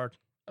not Yeah. hard.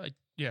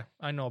 Yeah,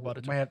 I know about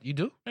it. Too. You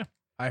do? Yeah.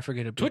 I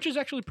forget it. Twitch is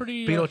actually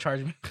pretty. Beto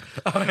charge me.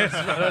 Oh,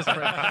 that's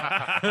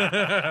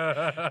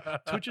right.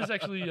 Twitch is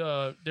actually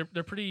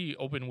they're pretty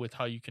open with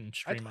how you can I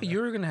stream. thought on it.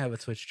 you were gonna have a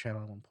Twitch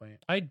channel at one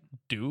point. I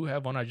do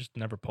have one. I just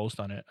never post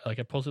on it. Like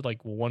I posted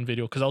like one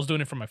video because I was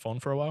doing it from my phone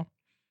for a while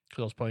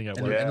because I was playing at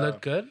And work. it Yeah.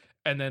 looked good.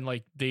 And then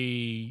like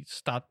they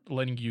stopped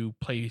letting you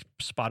play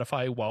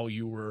Spotify while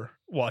you were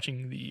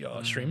watching the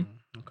stream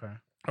Okay.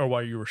 or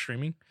while you were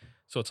streaming.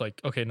 So it's like,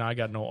 okay, now I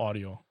got no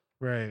audio.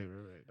 Right.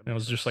 And it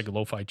was just like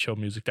lo-fi chill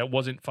music that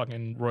wasn't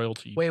fucking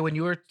royalty. Wait, when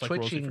you were like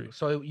royalty twitching, free.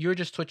 so you were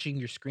just twitching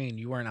your screen.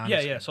 You weren't on.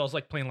 yeah, the yeah. screen. So I was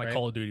like playing like Right.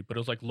 Call of Duty, but it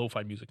was like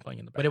lo-fi music playing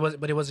in the But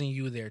background. it wasn't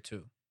you there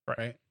too,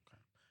 Right.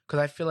 Because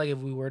I feel like if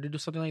we were to do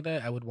something like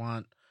that, I would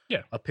want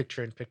Yeah. a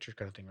picture-in-picture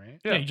kind of thing, right?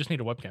 Yeah, you just need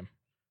a webcam.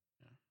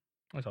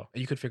 That's all.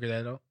 You could figure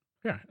that out.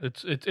 Yeah,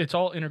 it's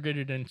all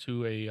integrated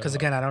into a Because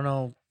again, I don't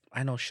know.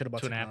 I know shit about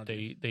to an app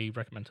technology. they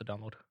recommend to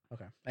download.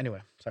 Okay. Anyway,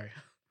 sorry.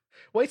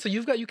 Wait, so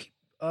you keep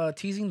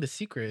teasing the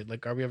secret.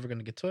 Like, are we ever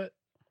gonna get to it?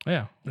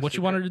 Yeah, what you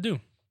secret. wanted to do?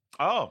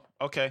 Oh,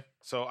 okay.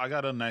 So I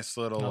got a nice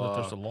Now that little.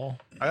 there's a law.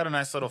 I got a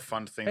nice little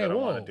fun thing Hey, that I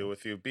want whoa. to do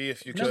with you. B,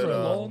 if you Never could a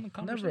lull lull. in the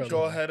Never a conversation. go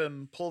lull. ahead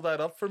and pull that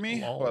up for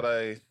me. Lol. What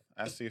I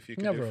asked you if you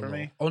could Never do a for lull.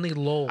 me. Only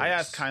low. I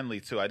asked kindly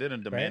too. I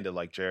didn't demand it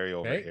like Jerry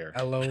over right? here.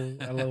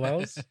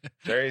 LOLs.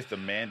 Jerry's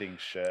demanding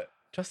shit.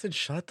 Justin,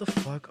 shut the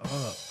fuck up.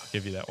 I'll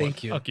give you that Thank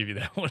one. you. I'll give you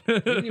that one. You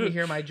didn't even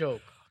hear my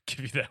joke. I'll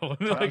give you that one.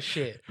 Talking Like,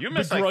 shit. You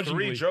missed like 3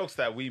 Begrudgingly. jokes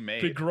that we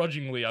made.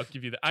 begrudgingly, I'll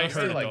give you that. I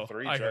Justin, heard it like, though.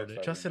 3 I heard jokes it.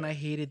 that- Justin, I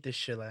hated this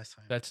shit last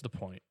time. That's the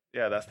point.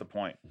 Yeah, that's the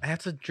point. I have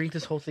to drink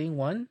this whole thing.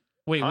 One.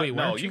 Wait, Huh? wait.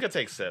 Why no, aren't you could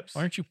take sips.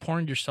 Why aren't you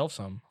pouring yourself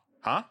some?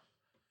 Huh?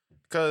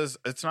 Because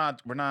it's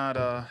not. We're not.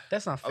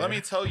 That's not fair. Let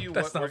me tell you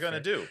That's what not we're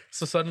gonna fair. do.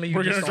 So suddenly you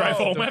We're gonna just drive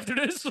don't- home after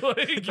this. Like,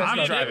 That's I'm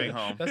not driving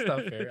fair. home. That's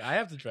not fair. I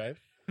have to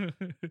drive. I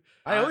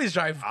I- always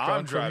drive I'm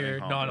drunk from driving here.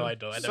 home. No, I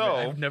don't. So,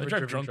 I've never I drive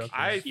driven drunk. drunk.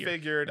 I Here.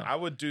 figured No. I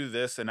would do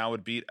this and I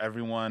would beat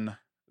everyone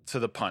to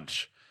the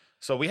punch.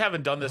 So we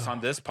haven't done this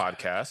on this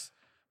podcast,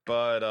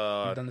 but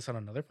You've done this on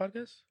another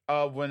podcast.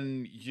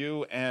 when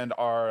you and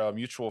our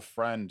mutual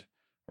friend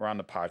were on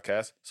the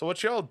podcast. So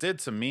what y'all did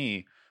to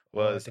me Oh,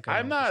 I was think I know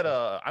I'm what this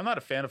not I'm not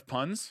a fan of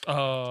puns.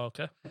 Oh,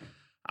 okay.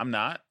 I'm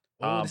not.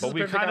 Oh, this is but a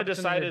we perfect kind of opportunity to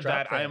decided drop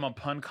that I that. am a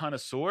pun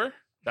connoisseur.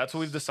 That's what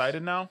we've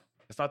decided now.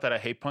 It's not that I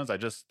hate puns. I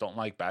just don't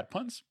like bad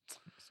puns.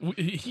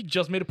 He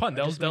just made a pun. I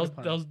That was just that made a was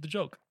pun. that was the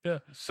joke. Yeah.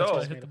 So That's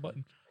why I hit the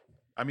button.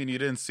 I mean, you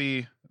didn't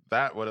see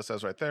that what it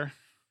says right there.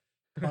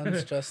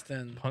 Puns,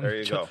 Justin. Pun There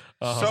you jo- go.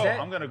 Uh-huh. So that-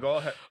 I'm gonna go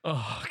ahead.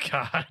 Oh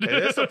God! It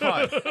is a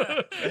pun.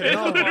 It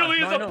No, literally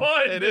no, is I a know.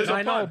 pun. It is No, a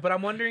I know, pun. but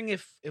I'm wondering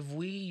if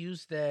we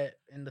use that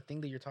in the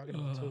thing that you're talking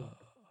about too.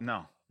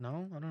 No,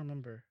 No, I don't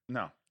remember.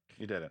 no,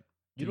 you didn't.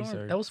 You These don't.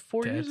 are- That was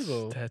 4 years That's-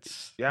 ago.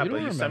 That's Yeah, You but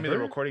don't you sent me the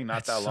remember? recording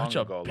not That's that long such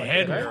a ago, like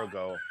bad a year one.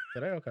 ago.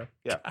 Did I? Okay.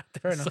 Yeah,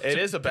 Fair enough. such it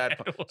is a bad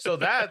pun. one. So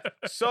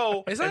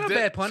It's not and a then-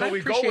 bad pun. So I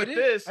we go appreciate with it.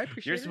 this. I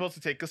appreciate You're it. supposed to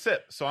take a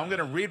sip. So I'm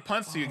gonna read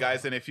puns to you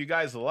guys, and if you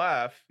guys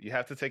laugh, you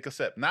have to take a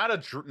sip. Not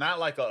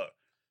like a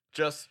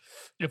just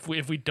If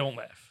we don't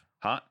laugh,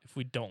 huh. if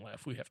we don't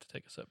laugh, we have to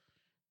take a sip.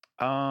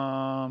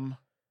 Um,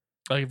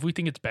 Like if we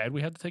think it's bad,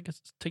 we have to take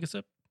a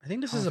sip. I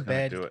think this I is was a gonna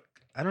bad. do it.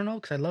 I don't know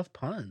because I love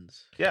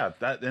puns. Yeah,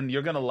 that and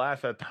you're gonna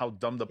laugh at how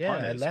dumb the Yeah,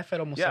 pun I is. laugh at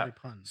almost Yeah. every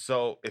pun.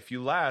 So if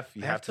you laugh,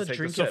 you I have, have to to take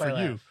drink a sip. if I For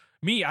you, laugh.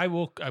 me, I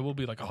will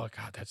be like, oh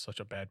God, that's such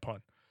a bad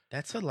pun.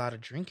 That's a lot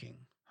of drinking.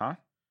 Huh?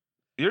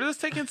 You're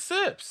just taking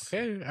sips.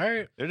 Okay, all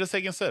right. You're just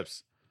taking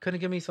sips. Couldn't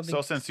give me something.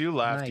 So since you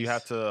laughed, you nice.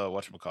 have to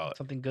whatchamacallit.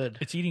 something good.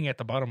 It's eating at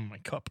the bottom of my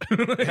cup.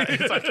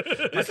 It's like,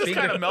 this is finger-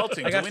 kind of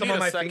melting. I Do got we some need on a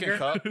my second finger.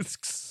 cup? We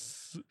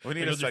There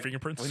need a goes your second.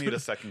 fingerprints. We need a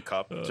second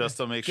cup Uh, just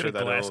to make get sure a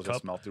that glass it'll just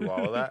cup. melt through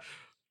all of that.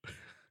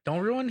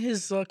 Don't ruin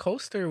his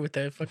coaster with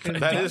that fucking.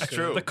 That is vodka.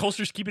 true. The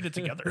coaster's keeping it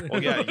together.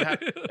 Well, yeah,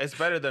 it's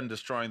better than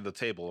destroying the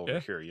table over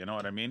here. You know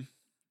what I mean?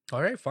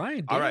 All right,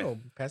 fine. All right.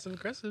 Damn, passive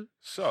aggressive.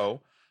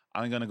 So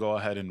I'm gonna go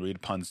ahead and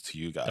read puns to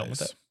you Done with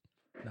guys.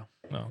 that?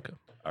 No, okay.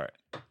 All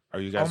right. Are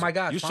you guys? Oh my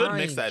god! You should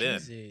mix fine, that in.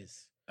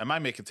 Jesus. It might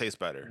make it taste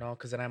better. No,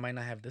 because then I might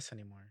not have this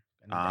anymore,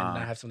 and Ah. I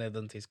have something that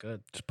doesn't taste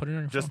good. Just put it on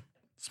your Just phone.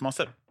 small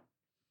sip.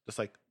 Just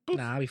like boop.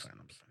 Nah, I'll be fine.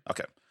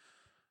 Okay.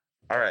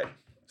 All right.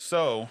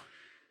 So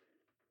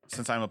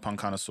since I'm a pun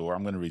connoisseur,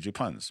 I'm gonna read you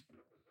puns.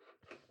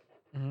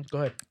 Go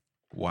ahead.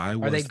 Why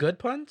Are they good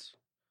puns?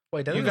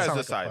 Wait, that You doesn't guys sound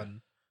decide. like a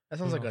pun. That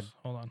sounds Who like a. knows?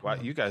 Hold on. Why hold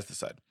on. you guys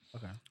decide?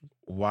 Okay.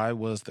 Why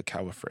was the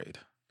cow afraid?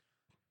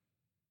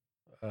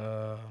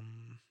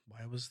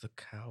 Why was the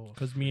cow?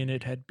 Because me and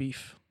it had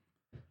beef.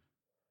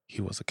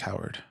 He was a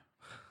coward.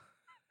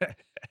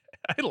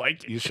 I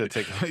like it. You should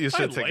take. You I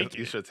should take. like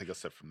You it. should take a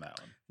sip from that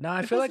one. No,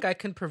 I feel like I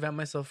can prevent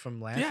myself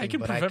from laughing. I can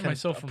but prevent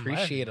myself from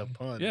appreciate laughing. a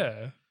pun.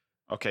 Yeah.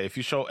 Okay. If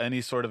you show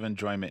any sort of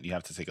enjoyment, you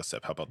have to take a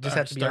sip. How about Just that?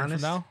 have to be Start from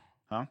honest. now.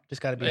 Huh?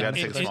 Just gotta be You In,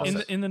 gotta honest. take a small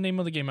sip. in the name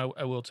of the game, I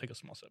will take a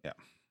small sip. Yeah.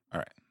 All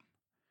right.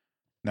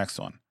 Next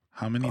one.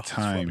 How many Oh, it's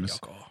rubbing times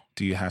alcohol.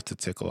 do you have to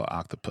tickle an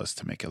octopus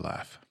to make it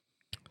laugh?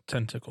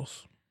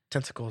 Tentacles.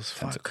 Tentacles.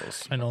 Fuck.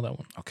 Tentacles. I know that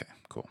one. Okay.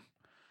 Cool.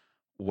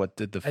 What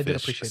did the I did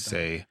fish appreciate that.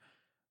 say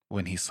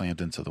when he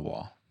slammed into the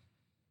wall?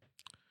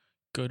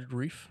 Good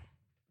reef.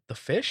 The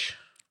fish.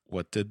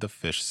 What did the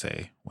fish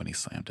say when he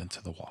slammed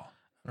into the wall?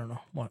 I don't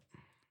know what.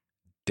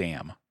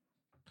 Damn.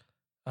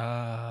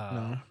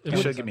 No. It You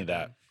would, should give me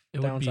that.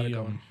 it That would one's not a be.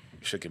 good one.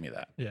 You should give me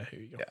that. Yeah. Here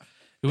you go. Yeah.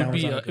 It would That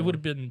be. one's not a It good would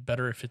have been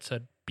better if it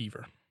said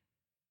beaver.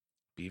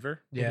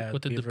 Beaver? Yeah.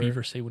 What did the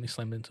beaver say when he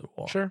slammed into the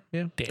wall? Sure.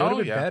 Yeah. Damn. That would've Oh,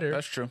 been yeah. better.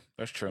 That's true.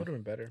 That's true. Would have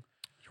been better.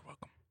 You're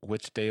welcome.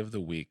 Which day of the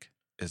week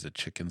is a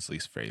chicken's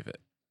least favorite?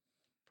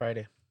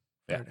 Friday.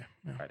 Yeah. Friday.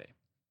 Yeah. Friday.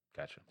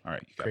 Gotcha. All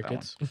right. You got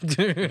Crickets.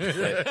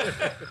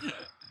 that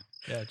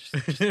Yeah,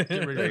 just get rid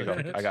one. of There you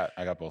it. go.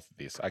 I got both of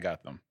these. I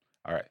got them.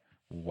 All right.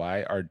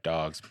 Why are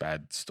dogs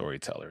bad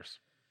storytellers?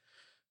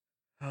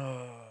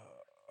 Oh,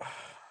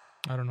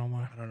 I don't know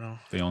why. I don't know.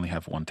 They only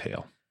have one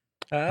tail.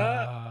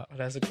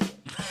 That's a good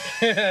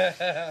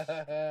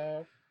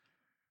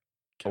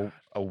one.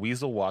 A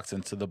weasel walks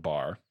into the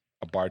bar.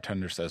 A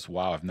bartender says,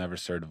 "Wow, I've never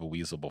served of a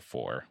weasel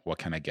before. What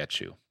can I get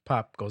you?"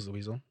 Pop goes the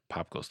weasel.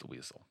 Pop goes the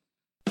weasel.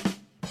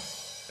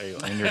 There you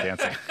go. And you're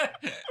dancing.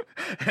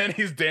 And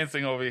he's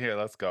dancing over here.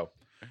 Let's go.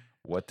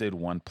 What did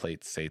one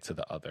plate say to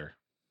the other?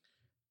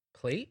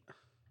 Plate?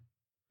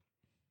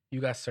 You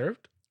got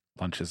served?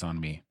 Lunch is on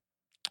me.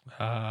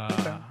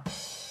 Uh,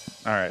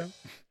 All right. Okay.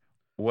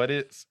 What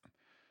is...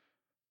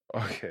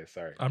 Okay,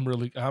 sorry. I'm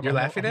really. You're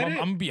laughing at I'm it?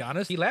 gonna be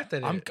honest. He laughed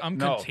at it. I'm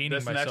No, containing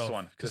this next myself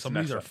one. because This some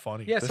of these next are one.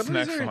 funny. Yeah, This some of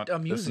these next are one-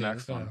 amusing. This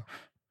next one.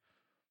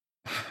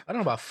 I don't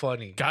know about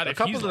funny. God, a if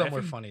couple he's of them were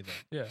laughing- funny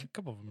though. Yeah, a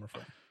couple of them are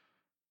funny.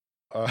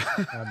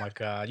 Oh my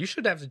god, you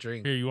should have to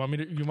drink. Here, you want me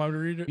to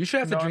read it? You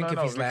should have to no, drink no, if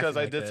no, he's laughing because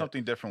I like did that.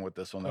 something different with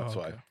this one. That's Oh,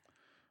 why. okay.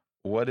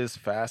 What is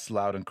fast,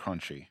 loud, and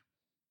crunchy?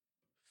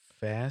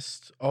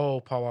 Fast. Oh,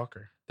 Paul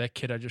Walker. That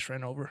kid I just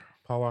ran over.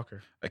 Paul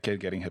Walker. A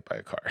kid getting hit by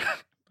a car.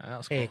 That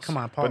was Hey, close. come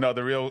on, Paul. But no,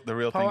 the real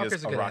Paul thing Walker's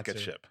is a a good rocket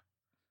answer. ship.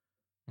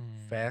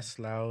 Mm, Fast,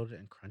 loud,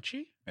 and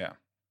crunchy.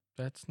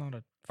 That's not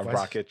a. A Fast-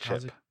 rocket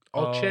how's chip. it-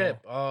 Oh, Oh. chip.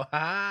 Oh,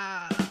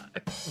 ha.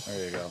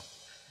 There you go.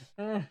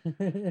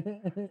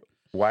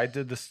 Why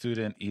did the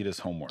student eat his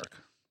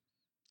homework?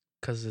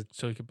 Because it's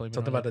So you could blame it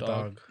something on about the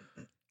dog.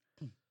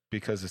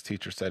 Because his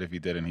teacher said if he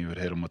didn't, he would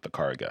hit him with the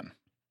car again.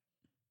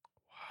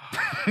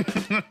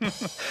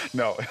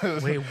 No.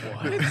 Wait,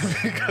 what?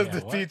 Because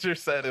the What? teacher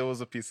said it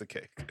was a piece of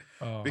cake.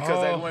 Oh.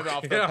 Because I Oh, went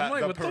off okay. I'm the,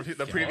 like, pa- what the, the pre-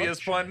 the fuck?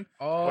 previous one.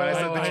 Oh, When I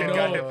said the I kid know.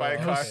 got hit by a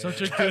That car. was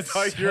such a good That's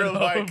why you're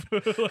like.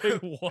 setup.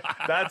 Like, wow.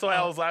 That's why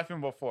I was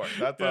laughing before.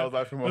 That's why I was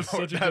laughing That's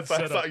before. such a That's good why I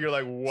setup. thought you're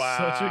like, wow.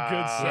 Such a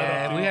good setup.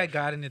 Yeah, if we dude. had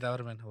gotten it, that would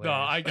have been hilarious. No,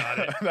 I got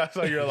it. That's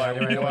why you're like,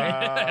 Right away.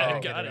 wow. I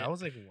got it. I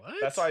was like, what?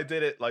 That's why I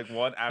did it like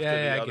one after Yeah,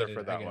 the I other get for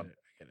it, I that get one. it,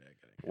 I get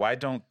it. Why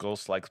don't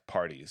ghosts like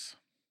parties?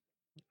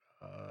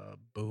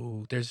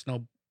 Boo. There's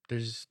no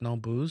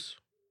booze.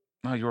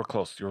 No, you were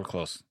close. You were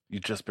close. You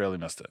just barely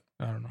missed it.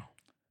 I don't know.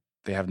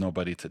 They have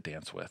nobody to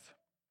dance with.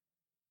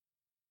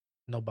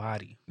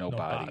 Nobody.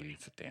 Nobody Nobody.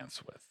 to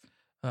dance with.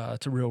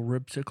 It's a real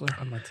rib tickler.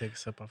 I'm gonna take a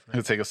sip off of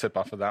Let's that. take a sip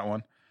off of that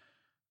one.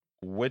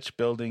 Which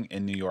building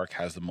in New York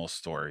has the most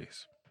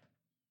stories?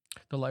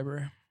 The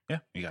library. Yeah,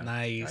 you got it.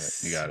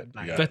 Nice. You got it.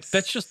 You got Nice. it.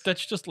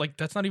 That's just like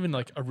that's not even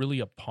like really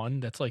a pun.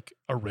 That's like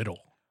a riddle.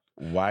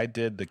 Why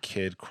did the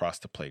kid cross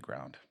the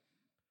playground?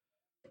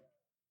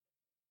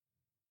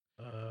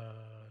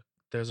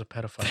 There's a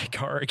pedophile.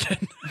 Car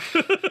again.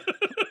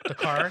 The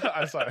car?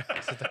 I'm sorry.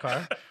 Is it the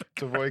car?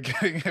 To avoid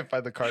getting hit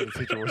by the car the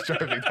teacher was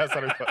driving. That's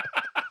what I thought.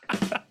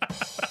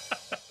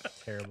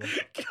 Terrible.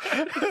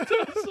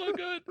 That was so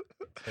good.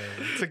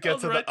 Terrible. To get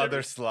was to right the there.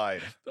 other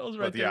slide. That was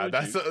right But there. yeah, with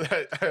that's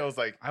you. I was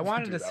like, I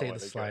wanted do to that say one the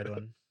again. slide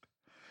one.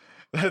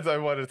 That's I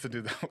wanted to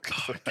do that. Oh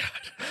God.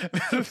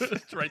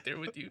 It's right there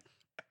with you.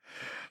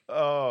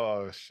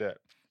 Oh shit!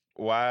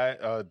 Why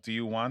do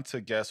you want to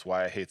guess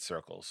why I hate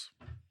circles?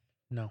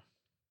 No.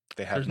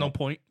 They have There's no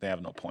point. They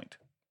have no point.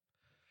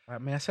 I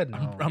mean, I said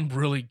no. I'm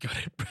really good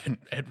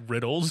at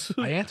riddles.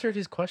 I answered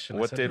his question. I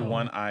What said did no.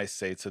 one eye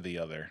say to the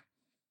other?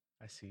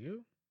 I see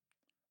you.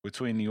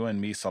 Between you and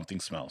me, something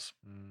smells.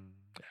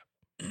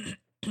 Mm.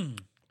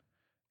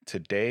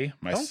 Today,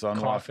 my Don't son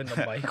cough walked. in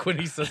the mic when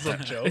he says a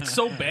joke. It's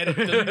so bad it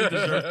doesn't even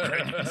deserve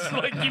crickets.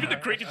 Like even the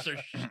crickets are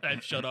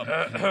shut up.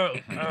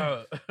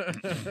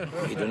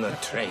 We do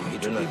not train. We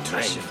do not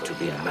train to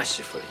be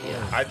merciful here.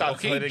 I thought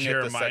Okay, hitting it the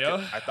Jeremiah.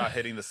 second. I thought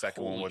hitting the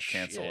second one Holy would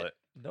cancel shit. it.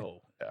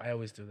 No, Yeah. I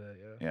always do that.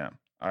 Yeah. Yeah.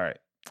 All right.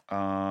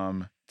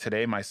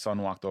 Today, my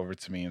son walked over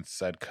to me and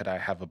said, "Could I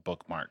have a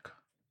bookmark?"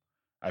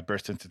 I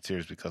burst into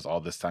tears because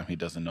all this time he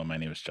doesn't know my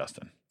name is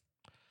Justin.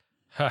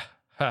 Ha,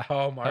 ha,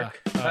 Oh, Mark.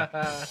 There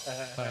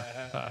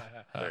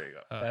you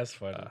go. That's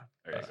funny. There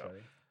you That's go. funny.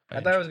 I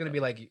thought it was gonna be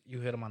like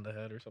you hit him on the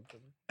head or something.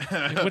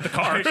 with the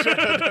car.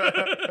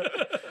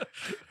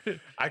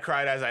 I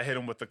cried as I hit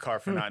him with the car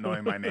for not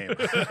knowing my name.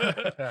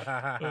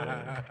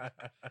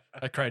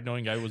 I cried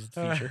knowing I was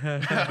the teacher.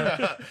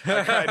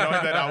 I cried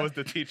knowing that I was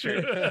the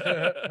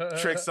teacher.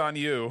 Tricks on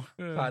you.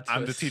 Plot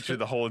I'm the twist. teacher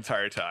the whole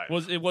entire time.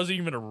 It wasn't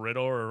even a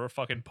riddle or a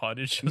fucking pun.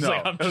 It's just No,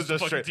 like I'm it was just a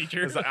fucking straight-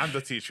 teacher. It's like, I'm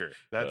the teacher.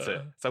 That's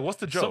it. It's like, what's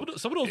the Some joke?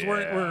 of those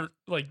Yeah. were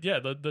like, yeah,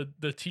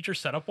 the teacher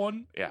setup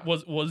one Yeah.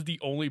 was the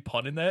only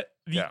pun in that.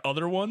 The Yeah.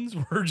 other ones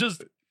were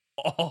just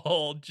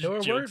all They were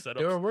just word. joke setups.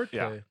 They were wordplay.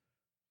 Yeah.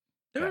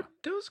 It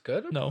was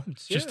good. No,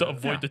 It's- just to yeah.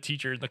 avoid Yeah. the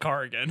teacher in the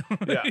car again.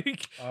 Yeah.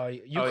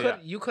 Like,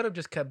 You could have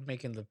just kept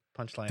making the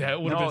punchline. that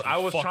up. would have No, been I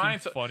was fucking trying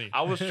to- funny.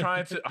 I was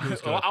trying to.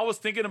 was well, good. I was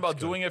thinking about good.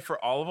 doing it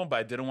for all of them, but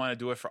I didn't want to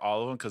do it for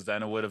all of them because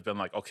then it would have been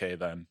like, okay,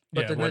 then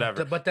Yeah, then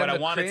whatever. but then I the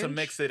wanted to cringe-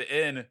 mix it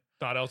in.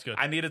 No, that was good.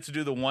 I needed to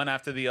do the one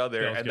after the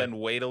other That was and good. then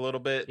wait a little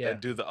bit Yeah.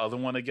 and do the other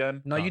one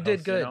again. No, No, you that did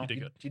was- good. know? You did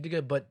good. You did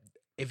good. But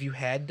if you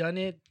had done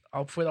it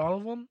up for all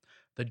of them,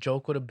 the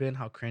joke would have been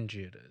how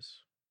cringy it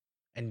is,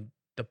 and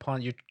the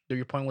pun.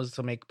 Your point was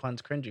to make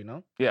puns cringy.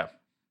 No. Yeah.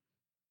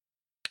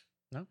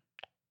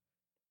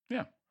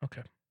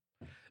 Okay,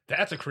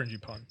 that's a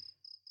cringy pun.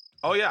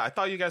 Oh yeah, I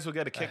thought you guys would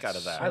get a kick out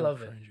of That's that. I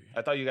love it. cringy.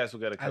 I thought you guys would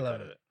get a kick love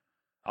out of it. it.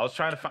 I was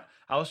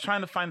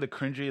trying to find the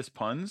cringiest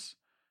puns,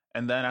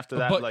 and then after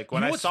that, But like you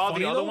when know I what's saw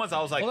funny, the other though? ones,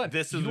 I was like, Hold on.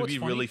 this You is know would what's be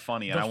funny? really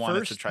funny, and I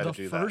wanted to try to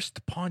do The that.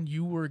 first pun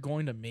you were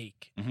going to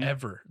make Mhm.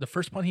 ever, the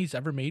first pun he's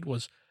ever made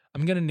was,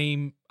 I'm gonna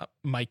name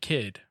my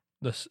kid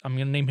this. I'm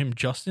gonna name him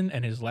Justin,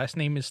 and his last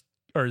name is,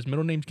 or his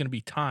middle name's gonna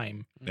be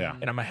Time, Yeah.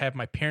 and I'm gonna have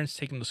my parents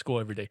take him to school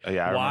every day.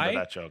 Yeah, I Why? remember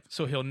that joke.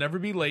 So he'll never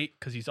be late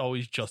because he's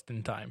always just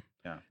in time.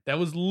 Yeah. That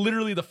was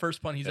literally the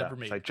first pun he's Yeah. ever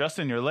made. It's like,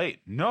 Justin, you're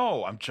late.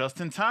 No, I'm just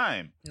in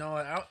time. No,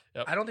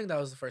 Yep. I don't think that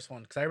was the first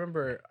one because I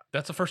remember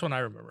That's the first one I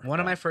remember. one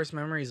of my first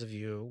memories of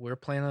you. We were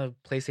playing a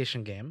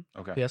PlayStation game,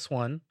 Okay.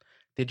 PS1,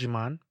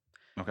 Digimon,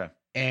 Okay.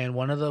 and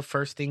one of the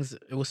first things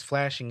it was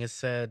flashing. It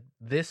said,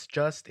 "This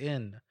just in."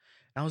 And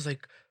I was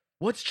like,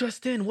 "What's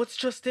just in? What's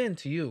just in?"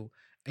 To you,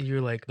 and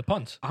you're like, The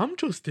puns. "I'm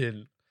just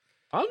in.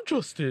 I'm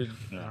just in."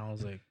 And Yeah. I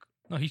was like,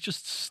 No, he's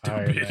just All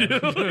right, stupid.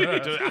 man.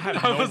 Dude, I had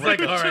I no was like,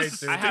 recollection. all right, Just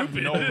dude. I have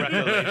no stupid.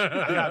 recollection.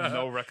 I have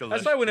no recollection.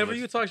 That's why whenever of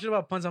you this. talk shit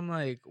about puns, I'm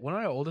like, one of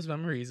my oldest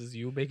memories is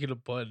you making a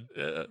pun.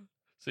 Yeah.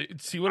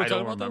 See what I'm I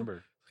talking don't about? though?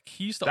 remember.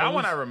 He used to That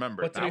one always- I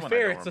remember. But to That be one I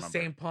fair, don't it's the remember.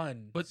 same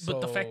pun. But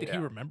the fact that he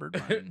yeah. remembered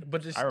mine.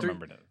 but just I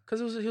remembered it. because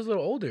he was a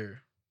little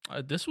older.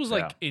 This was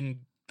like in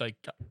like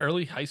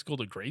early high school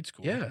to grade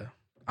school. Yeah,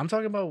 I'm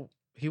talking about.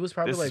 He was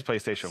probably This like is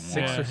PlayStation 1.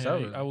 six or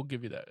seven. I will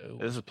give you that.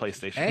 This is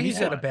PlayStation and he 1.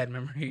 said a bad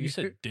memory. You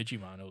said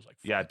Digimon. It was like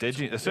Yeah, fuck,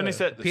 Digi. that's As soon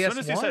as old. he said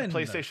PS1.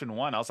 PlayStation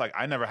 1, I was like,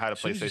 I never had a As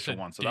soon as you PlayStation said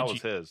 1, so that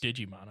was his.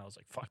 Digimon. I was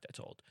like, fuck, that's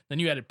old. Then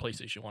you added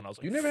PlayStation 1. I was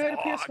like, You never had a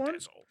fuck, PS1?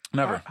 that's old.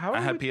 Never. How I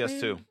are had we PS2.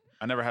 playing?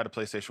 I never had a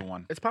PlayStation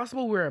 1. It's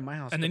possible we were at my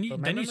house. And then but you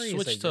my then you memory is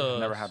switched like, to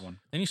Never had one.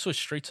 Then you switched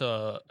straight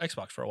to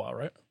Xbox for a while,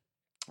 right?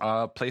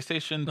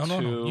 PlayStation 2.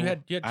 No. You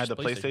had I had just the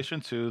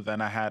PlayStation 2,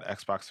 then I had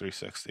Xbox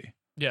 360.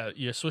 Yeah,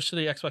 you switched to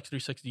the Xbox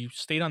 360. You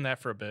stayed on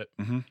that for a bit.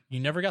 Mhm. You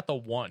never got the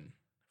one,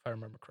 if I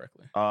remember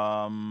correctly.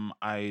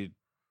 I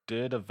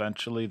did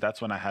eventually.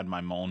 That's when I had my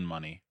own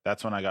money.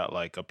 That's when I got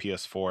like a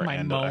PS4 My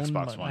and an moan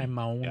Xbox money. my One.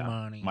 moan Yeah.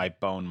 money. My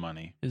bone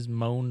money. His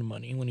moan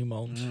money when he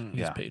moans, Mm. he's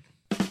Yeah. paid.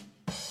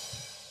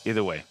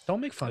 Either way,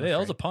 Don't make fun. Hey, that of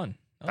was a Frank.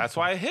 pun. that's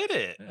why I hit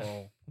it. Yeah,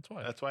 Oh, that's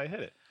why. That's why I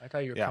hit it. I thought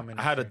you were Yeah, coming.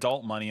 I had after.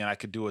 adult money and I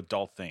could do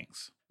adult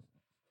things.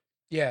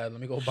 Yeah,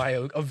 let me go buy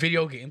a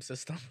video game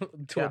system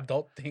to Yeah.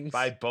 adult things.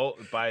 Buy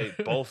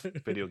both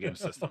video game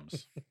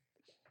systems.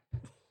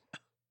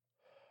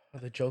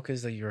 The joke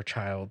is that you're a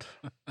child.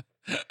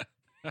 He's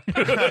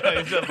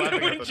just laughing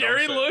at when the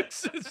Jerry dumb shit.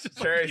 looks, it's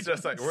just Jerry's like,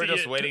 just like, you we're see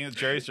just it. waiting.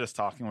 Jerry's just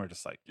talking. We're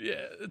just like,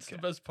 Yeah, it's the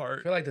Okay. best I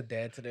part. feel like the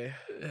dad today.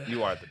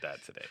 you are the dad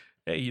today.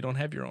 Hey, you don't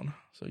have your own,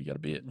 so you got to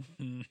be it.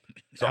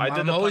 So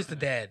I'm the always pun-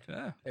 the dad.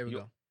 Yeah. There we You-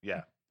 go.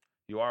 Yeah,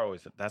 you are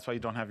always. That's why you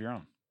don't have your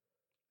own.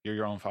 You're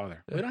your own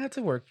father. We don't have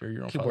to work. You're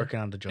your own Keep father. working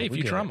on the joke. Hey, We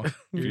get it. Futurama.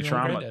 You're your own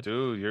Futurama, granddad.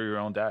 dude. You're your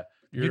own dad.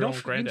 You're You your don't own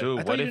f- granddad. Dude,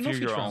 I thought what you if didn't know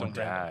you're your Futurama. own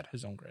dad?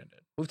 His own granddad.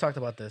 We've talked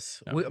about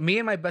this. Yeah. Me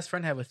and my best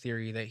friend have a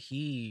theory that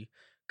he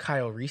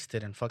Kyle Reese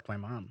it and fucked my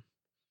mom.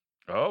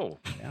 Oh,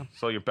 Yeah.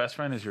 So your best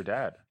friend is your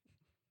dad.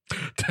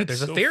 That's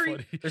There's a so theory.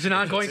 funny. There's an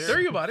ongoing That's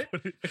theory about it.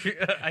 funny.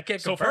 I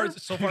can't So far, confirm.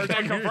 so far, it's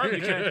Can't confirm.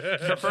 You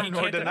can't confirm He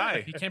nor can't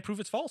deny. He can't prove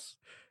it's false.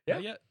 Yeah.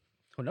 Not yet.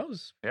 Who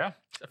knows? Yeah.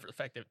 Except for the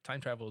fact that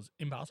time travel is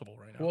impossible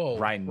right now. Whoa.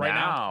 Right Right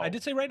now. now. I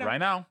did say right now. Right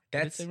now. I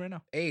did That's say right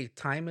now. hey,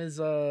 time is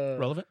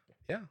Relevant.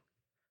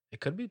 it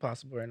could be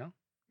possible right now,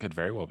 Could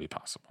very well be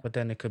possible. but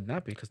then it could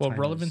not be because Well,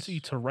 relevancy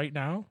to right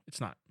now,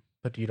 it's not.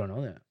 But you don't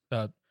know that.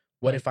 Uh,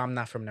 What right. if I'm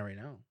not from there right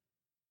now?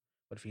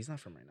 What if he's not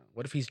from right now?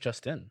 What if he's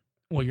just in?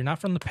 Well, you're not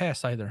from the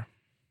past either.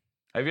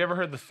 Have you ever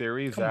heard the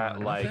theory Come that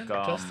on, like man,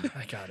 Justin.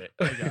 I got it.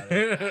 I got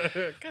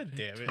it. God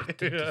damn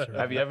it.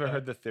 have you ever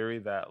heard the theory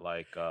that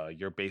like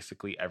you're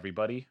basically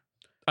everybody?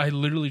 I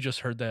literally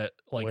just heard that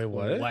like Wait,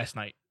 what? last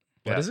night.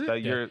 What is it?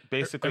 That you're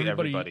basically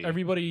everybody.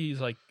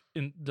 Everybody's like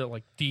in the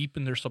like deep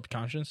in their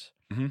subconscious.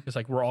 Mhm. It's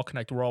like we're all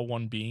connected. We're all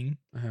one being.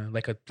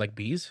 Like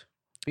bees?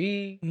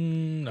 Bee.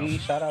 No. Bee.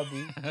 Shout out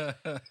bee.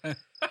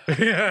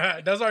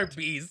 Those aren't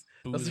bees.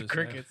 Those are Buddhist, man.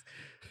 crickets.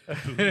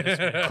 Buddhist,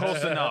 man.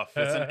 Close enough.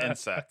 It's an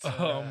insect.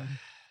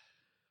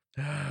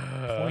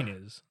 Point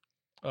is,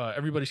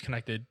 everybody's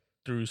connected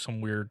through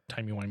some weird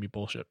timey-wimey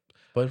bullshit.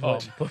 But Um,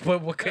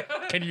 what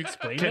can you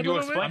explain? Can it you a little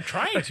explain? I'm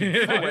trying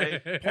to. Either way,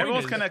 Point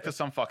everyone's is- connected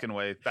some fucking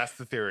way. That's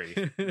the theory.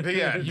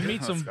 The end. You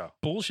made Let's some go.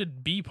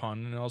 bullshit bee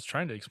pun, and I was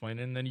trying to explain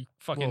it, and then you bit?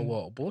 fucking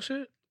Whoa,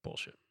 bullshit.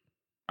 bullshit.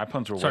 My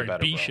puns were way Sorry,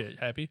 better. bee bro. shit.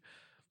 Happy.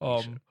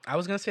 I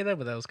was gonna say that,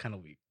 but that was kind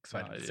of weak, so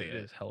I Nah, didn't it say it.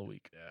 is hella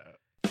weak.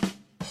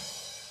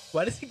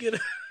 Why does he get?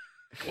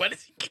 Why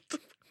does he get?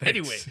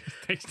 Anyway,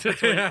 Thanks.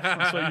 That's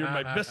why you're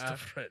my best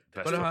friend.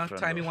 Best but of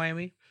friend, timey bro.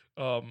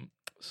 wimey.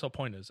 So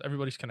point is,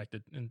 everybody's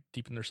connected and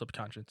deep in their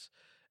subconscious,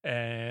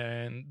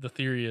 and the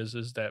theory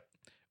is that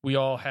we're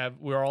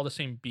all the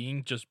same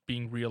being, just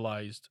being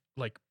realized.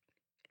 Like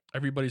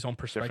everybody's own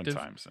perspective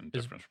Different times and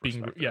is different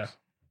being perspectives.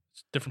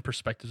 it's different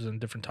perspectives and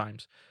different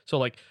times. So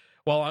like,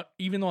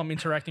 even though I'm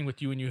interacting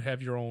with you and you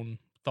have your own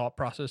thought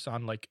process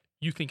on like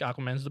you think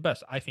Aquaman's the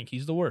best, I think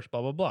he's the worst.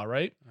 Blah blah blah.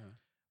 Right?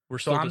 We're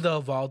So still I'm the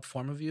evolved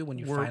form of you when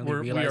you finally we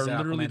realize are that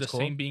literally Aquaman's the cool?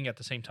 same being at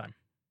the same time.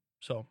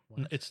 So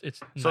What? it's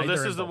So neither this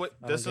and is the both. way.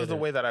 I This don't is the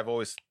get way it. that I've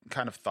always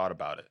kind of thought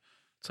about it.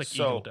 It's like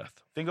So, ego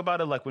death. Think about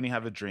it like when you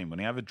have a dream. When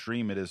you have a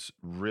dream, it is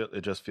real.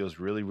 It just feels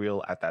really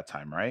real at that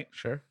time, right?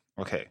 Sure.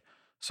 Okay.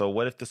 So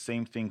what if the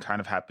same thing kind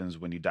of happens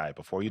when you die?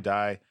 Before you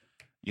die,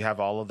 you have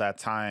all of that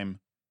time.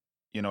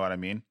 You know what I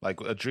mean? Like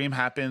a dream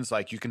happens,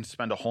 like you can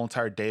spend a whole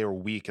entire day or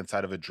week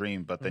inside of a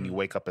dream, but then you Mhm.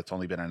 wake up, it's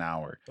only been an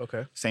hour.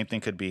 Okay. Same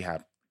thing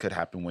could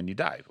happen when you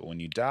die. But when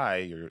you die,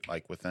 you're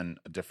like within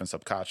a different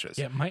subconscious.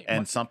 Yeah,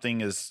 And something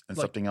like-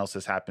 something else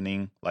is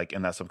happening like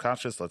in that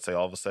subconscious. Let's say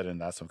all of a sudden in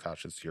that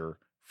subconscious you're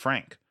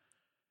Frank.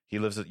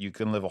 You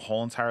can live a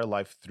whole entire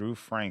life through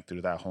Frank,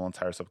 through that whole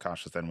entire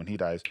subconscious. Then when he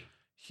dies,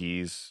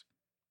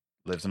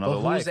 lives another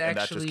who's life, and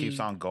that just actually- keeps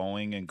on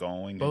going and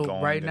going and But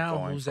going. right and now,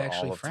 going who's for all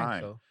actually of Frank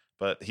time. though?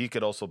 But he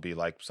could also be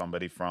like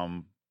somebody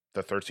from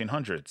the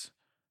 1300s.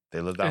 They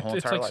lived that whole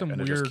it's entire like life, some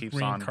and it just weird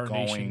keeps on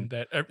reincarnation going.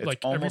 that It's like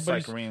almost like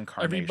everybody's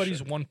reincarnation.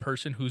 everybody's one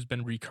person who's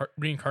been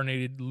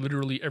reincarnated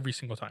literally every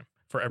single time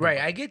for everybody.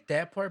 Right, I get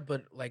that part,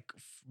 but like,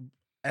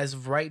 as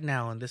of right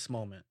now in this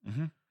moment,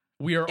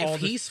 we are all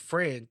if he's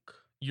Frank,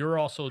 you're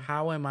also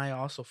how am I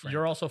also Frank?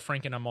 you're also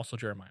Frank and I'm also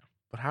Jeremiah.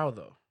 But how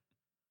though?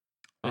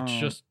 It's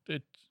just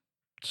it's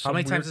How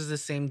many some times weird- is the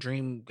same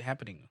dream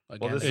happening? Well,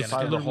 Again, this again, is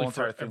part of again? the literally whole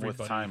for entire thing with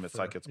everybody time. It's for-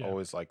 like it's yeah.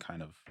 always like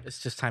kind of It's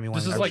just timey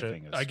This wimey. is like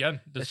everything is-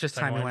 again. This It's just is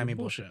timey-wimey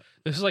bullshit.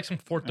 This is like some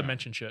fourth Yeah.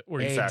 dimension shit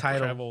where Hey, you Exactly.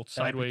 title. travel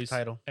That might be the sideways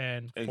title.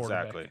 and forward and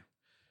exactly.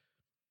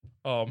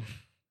 back.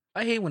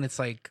 I hate when it's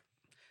like,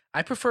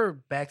 I prefer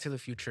Back to the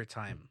Future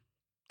time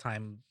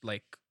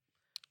like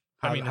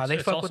how, how they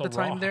it's fuck with also the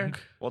time there. wrong,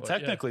 Well, but yeah.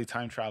 technically,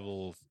 time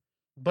travel.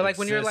 But like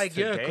when you're like, exists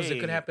yeah, because it today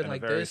could happen in a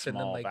like very this and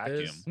then small like vacuum.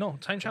 this. No,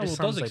 time travel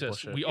just does sounds like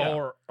exist. bullshit. We Yeah.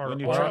 all are When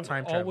you We're all travel-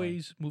 time traveling.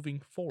 always moving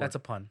forward. That's a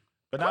pun.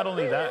 But not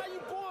only that,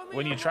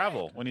 when you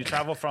travel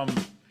from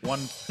one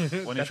That's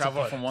a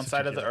pun. from one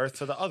side of the earth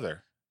to the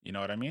other, you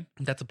know what I mean?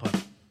 That's a pun.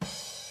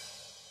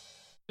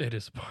 It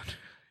is a pun.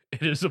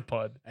 It is a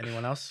pun.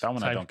 Anyone else? That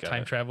one I Time, don't get.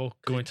 time it. travel,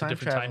 going to time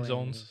different time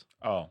traveling- zones.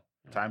 Oh,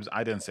 times.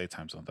 I didn't say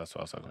time zone. That's why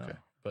I was like, okay.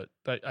 But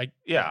I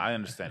Yeah, I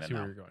understand I it see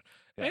where now. you're going.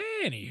 Yeah.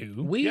 Anywho,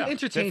 We Yeah,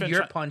 entertained different your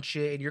tri- pun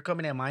shit, and you're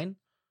coming at mine.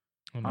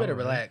 I'm You better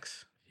alright.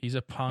 relax. He's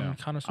a pun Yeah.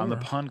 connoisseur. I'm the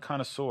pun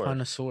connoisseur.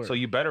 Connoisseur. So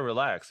you better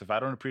relax. If I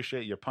don't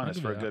appreciate your pun, I'll it's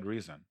give for you a that. good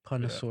reason.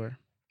 Connoisseur.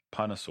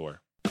 Punnosaur.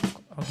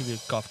 I'll give you a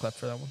golf clap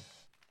for that one.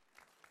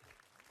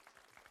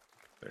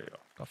 There you go.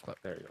 Golf clap.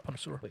 There you go.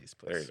 Connoisseur. Please,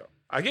 please. There you go.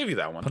 I gave you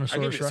that one. I Punnosaurus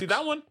gave you, see Rex.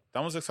 that one? That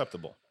one's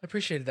acceptable. I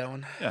appreciated that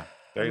one. Yeah.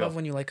 There I you love go.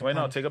 when you like a Wait,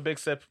 no, pun. take a big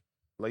sip.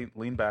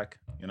 Lean back.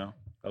 You know,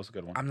 that was a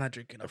good one. I'm not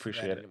drinking.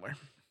 Appreciate Appreciate it. anymore.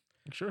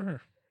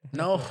 Sure.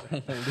 No,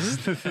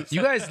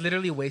 you guys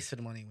literally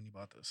wasted money when you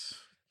bought this.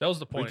 That was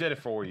the We point. did it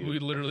for you. We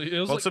literally. It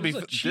was well, like, to it be,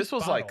 was a cheap this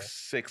was like bottle.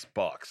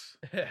 $6.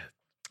 Yeah.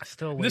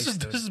 Still This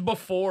wasted. is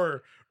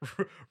before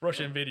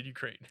Russia invaded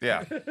Ukraine.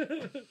 Yeah.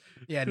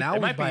 Yeah, now it we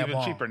might be buy even them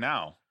all. cheaper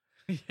now.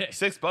 yeah.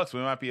 $6, we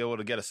might be able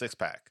to get a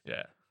 6-pack.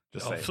 Yeah.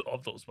 Just saying.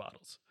 Of those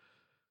bottles.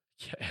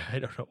 Yeah, I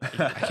don't know.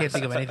 I can't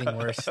think of anything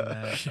worse than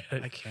that. Yeah.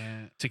 I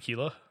can't.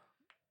 Tequila.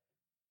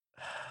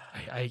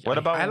 What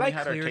about I when we like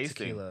had our clear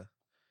tasting? tequila.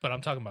 But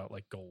I'm talking about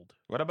like gold.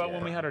 What about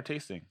when we Yeah. had our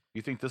tasting?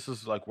 You think this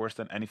is like worse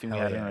than anything we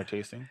Hell had in yeah. our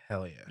tasting?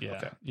 Hell yeah. Yeah,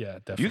 Okay. yeah,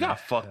 definitely. You got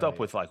fucked Hell up yeah.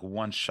 with like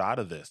one shot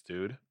of this,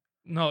 dude.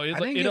 no. I It,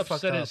 didn't it get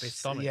fucked upset up. his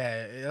stomach.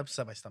 Yeah, it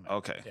upset my stomach.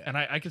 Okay. Yeah. and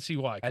I can see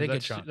why. 'cause I did get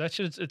that's- drunk. That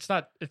shit. It's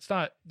not. It's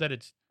not that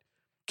it's.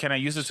 Can I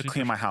use it to Super-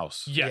 clean my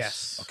house?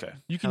 Yes. Okay.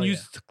 You can Hell use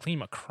yeah. it to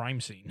clean a crime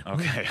scene.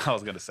 Okay. I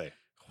was gonna say.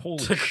 Holy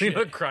To clean a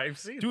shit, crime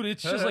scene, dude!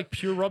 It's just like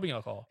pure rubbing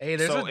alcohol. Hey,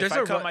 there's So a there's if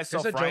I a cut ru-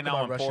 myself there's a right joke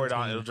now about and pour it Russians on,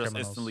 being it'll just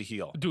criminals. instantly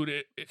heal.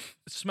 Dude,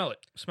 smell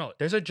it. Smell it.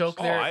 There's a joke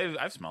Oh, there.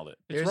 I've smelled it.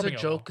 It's There's a rubbing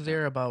joke alcohol.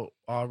 there about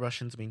all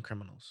Russians being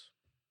criminals.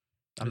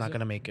 I'm Is not it?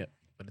 gonna make it,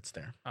 but it's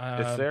there.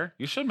 It's there.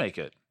 You should make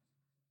it.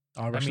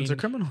 All Russians are mean-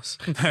 criminals.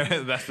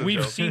 That's the We've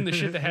joke. seen the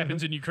shit that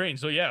happens in Ukraine,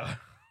 so yeah.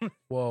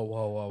 Whoa,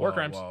 War whoa,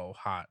 crimes. whoa!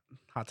 Hot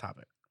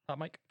topic. Hot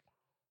Mike,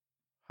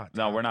 Hot.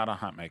 No, topic. we're not on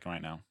hot mic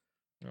right now.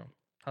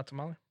 hot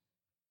tamale.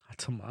 Hot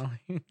tamale.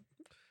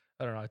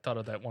 I don't know. I thought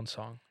of that one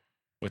song.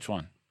 Which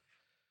one?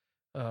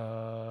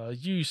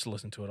 You used to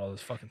listen to it all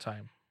this fucking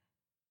time.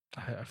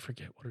 I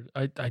forget what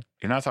it. I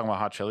You're not talking about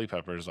hot chili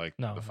peppers, like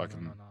no, the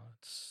fucking. no.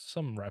 It's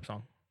some rap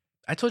song.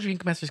 I told you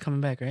Ink Master's coming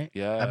back, right?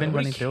 Yeah. I've been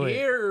Nobody running through it.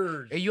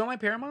 cares. Hey, you on my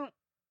Paramount?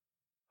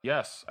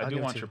 Yes, I I'll do give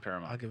it want to your you.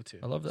 Paramount. I'll give it to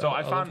you. I love that. So I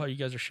I love found- how you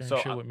guys are sharing so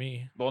shit I- with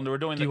me. Well, we're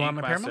doing Do the you Ink want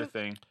my Master Paramount?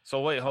 thing. So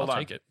wait, hold I'll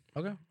on. take it.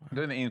 Okay. I'm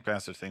doing the Ink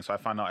Master thing, so I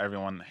found out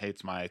everyone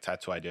hates my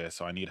tattoo idea,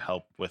 so I need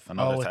help with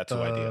another with tattoo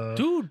idea.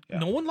 Dude, Yeah.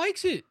 no one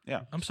likes it.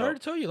 Yeah, I'm sorry to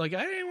tell you. Like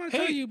I didn't want to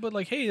tell Hey. you, but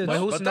like, hey, But it's-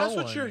 who's But that's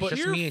no what you're one?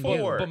 Just here me and you.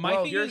 for. But my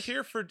well, thing you're is-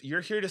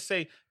 here to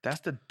say that's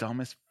the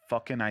dumbest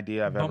fucking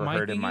idea I've But ever my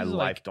heard in thing my is, life.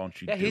 like- Don't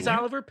you? Yeah, do he's it.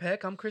 Oliver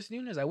Peck. I'm Chris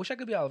Nunez. I wish I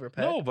could be Oliver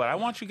Peck. No, but I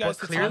want you guys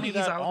to tell clearly me he's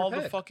that Oliver all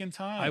the Peck. fucking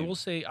time. I will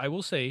say,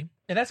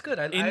 and that's good.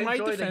 I In my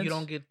enjoy that defense- you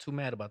don't get too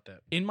mad about that.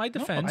 in my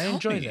defense, I Tell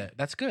enjoy me. that.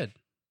 That's good.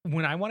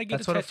 when I want to get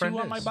That's a what a tattoo friend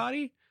on my is.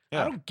 body,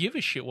 Yeah. I don't give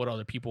a shit what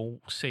other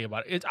people say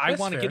about it. I That's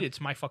want to get fair. it.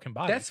 It's my fucking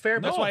body. That's fair,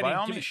 That's but- why I by didn't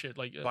all give a means- shit.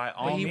 Like, By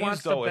all But he means,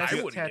 wants though, the if best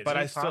you- wouldn't get it. but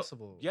I tattoo still,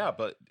 possible. yeah,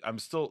 but I'm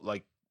still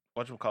like,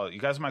 what you call it? You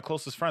guys are my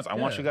closest friends. I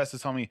want Yeah. you guys to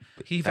tell me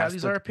He that's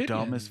values the our opinion.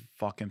 dumbest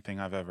fucking thing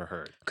I've ever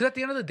heard. Because at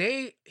the end of the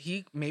day,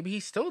 he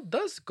still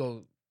does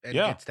go and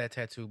Yeah. gets that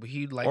tattoo, but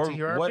he'd like to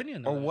hear our what,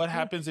 opinion. or on it. what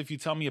happens if you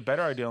tell me a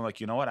better idea? I'm like,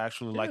 you know what? I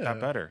actually like that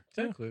Yeah. better.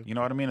 Exactly. You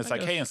know what I mean? It's I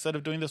like, hey, guess. instead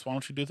of doing this, why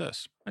don't you do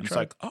this? I And it's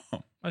tried. like,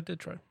 oh, I did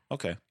try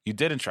okay. You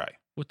didn't try.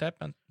 with that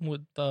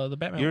with the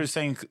Batman. You're one.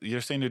 saying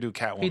to do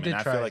Catwoman. did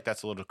I try. feel like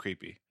that's a little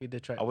creepy. He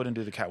did try. I wouldn't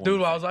do the Catwoman. Dude,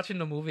 while I thing. was watching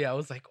the movie, I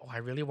was like, oh, I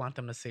really want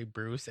them to say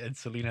Bruce and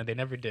Selena. They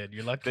never did.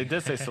 You're lucky. They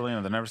did say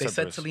Selena. They never They said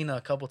said Bruce. Selena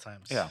a couple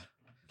times. Yeah,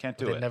 can't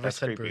do They it. never That's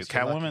said creepy. Bruce.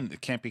 You're lucky. Catwoman,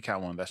 it can't be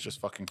Catwoman. That's just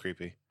fucking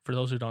creepy. For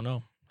those who don't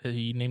know,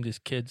 he named his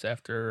kids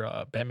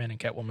after Batman and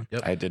Catwoman.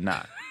 Yep. I did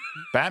not.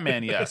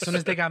 Batman, yes. As soon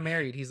as they got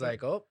married, he's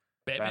like, oh,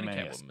 Batman, Batman,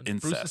 and yes. Catwoman.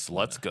 Bruce is Incest. Selena.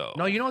 Let's go.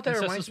 no, you know what that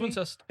Incest reminds is me?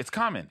 incest. It's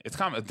common. It's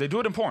common. They do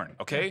it in porn.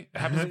 Okay, it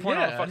happens in porn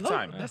all the Yeah, fucking no,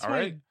 time. that's all my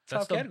right.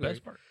 That's top the category.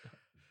 best part.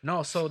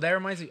 No, so that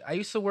reminds me. I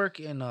used to work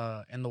in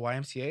the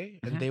YMCA,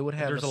 and Mhm. they would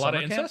have There's a lot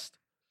of summer camp. incest.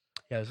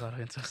 Yeah, there's a lot of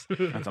incest.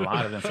 That's a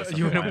lot of incest in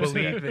You the wouldn't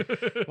YMCA. believe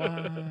it.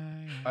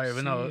 All right,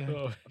 but no,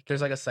 Oh,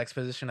 there's like a sex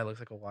position that looks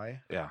like a Y.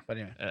 Yeah. But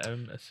anyway,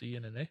 MSC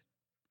and an A.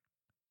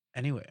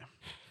 anyway,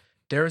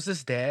 there was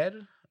this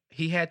dad.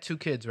 He had 2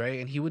 kids, right?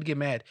 And he would get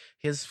mad.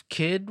 His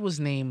kid was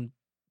named.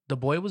 The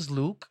boy was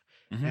Luke,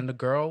 Mhm. and the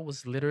girl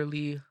was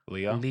literally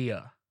Leah.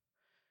 Leah.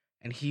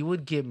 And he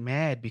would get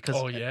mad because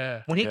Oh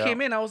yeah. when he Yeah.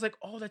 came in, I was like,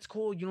 "Oh, that's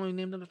cool. You know, you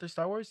named them after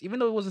Star Wars, even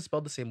though it wasn't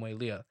spelled the same way,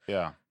 Leah."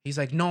 Yeah. He's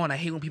like, "No, and I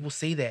hate when people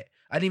say that.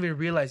 I didn't even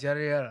realize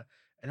yada yada."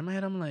 And in my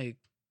head, I'm like,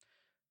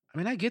 I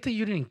mean, I get that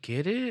you didn't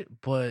get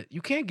it, but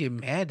you can't get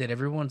mad that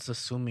everyone's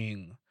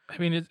assuming I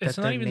mean, that it's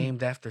they're not even.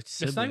 named after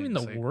siblings. It's not even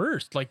the Like,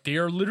 worst. Like they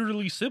are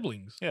literally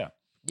siblings.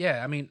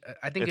 Yeah, I mean,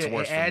 I think It's it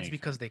worse for adds me.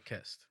 because they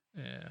kissed.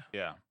 Yeah.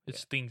 Yeah. It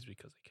stings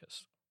because they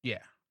kissed. Yeah,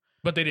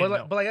 But they but didn't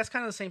like, know. but like that's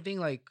kind of the same thing.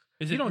 Like,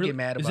 Is you it don't get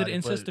mad Is about it it,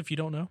 incest but- if you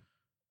don't know?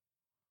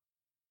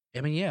 I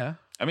mean, yeah,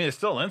 I mean, it's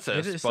still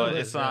incest, It still but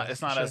is, it's not. yeah,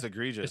 it's not for as sure.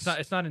 egregious.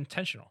 It's not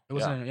intentional. it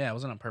wasn't. Yeah, it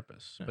wasn't on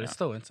purpose, but it's Yeah.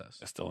 still incest.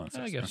 It's still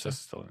incest. I guess incest so. is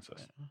still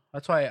incest.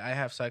 That's why I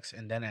have sex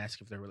and then ask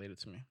if they're related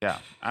to me Yeah.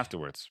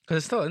 Afterwards. because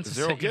it's still incest.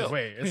 Zero either guilt.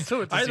 way. It's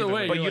still incest Either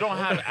way, But you're you don't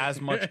like, have okay.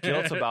 as much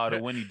guilt about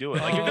it when you do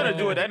it. Like you're gonna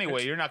do it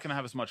anyway. You're not gonna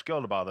have as much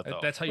guilt about it though.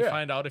 That's how you Yeah.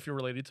 find out if you're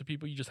related to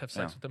people. You just have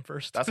sex Yeah. with them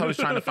first. That's how he's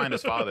trying to find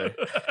his father.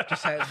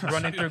 Just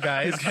running through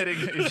guys. He's getting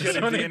Just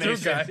running DNA through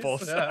guys.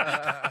 samples.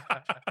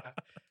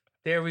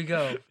 There we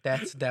go.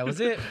 That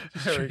was it.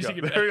 There we go. There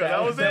we There we go.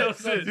 That was That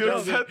was it. it. You That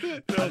was it. accept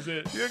it. That was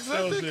it. You That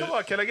accept was it. it. Come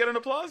on. Can I get an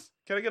applause?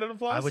 Can I get an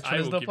applause? Which I one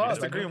is will the give you applause?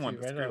 It's the I green got one. you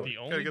It's the right green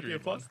now. one. The Can I only get the green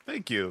applause? one.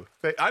 Thank you.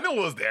 I know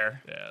it was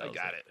there. Yeah, that I was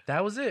got it. it.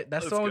 That was it.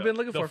 That's Let's the one we've go. been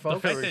looking The, for, the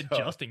folks. fact There we that go.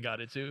 Justin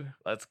got it too.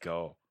 Let's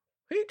go.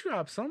 He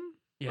dropped some.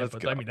 Yeah, Let's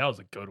but go. I mean that was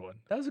a good one.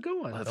 That was a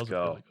good one. Let's That was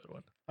go. a really good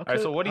one. I'll All right,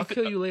 kill, so what do you I'll thi-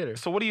 kill you later.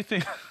 So what do you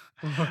think?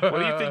 What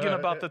are you thinking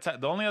about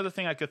the only other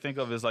thing I could think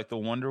of is like the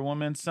Wonder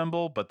Woman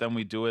symbol, but then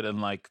we do it in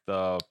like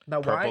the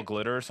Now, purple why-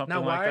 glitter or something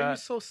Now, why like are you that.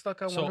 so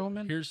stuck on So Wonder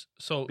Woman? here's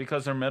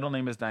Because her middle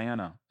name is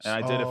Diana, and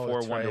I did it for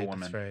that's Wonder right,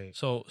 Woman. That's right.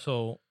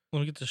 so let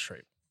me get this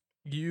straight.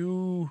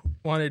 You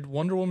wanted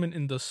Wonder Woman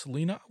in the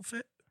Selena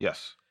outfit?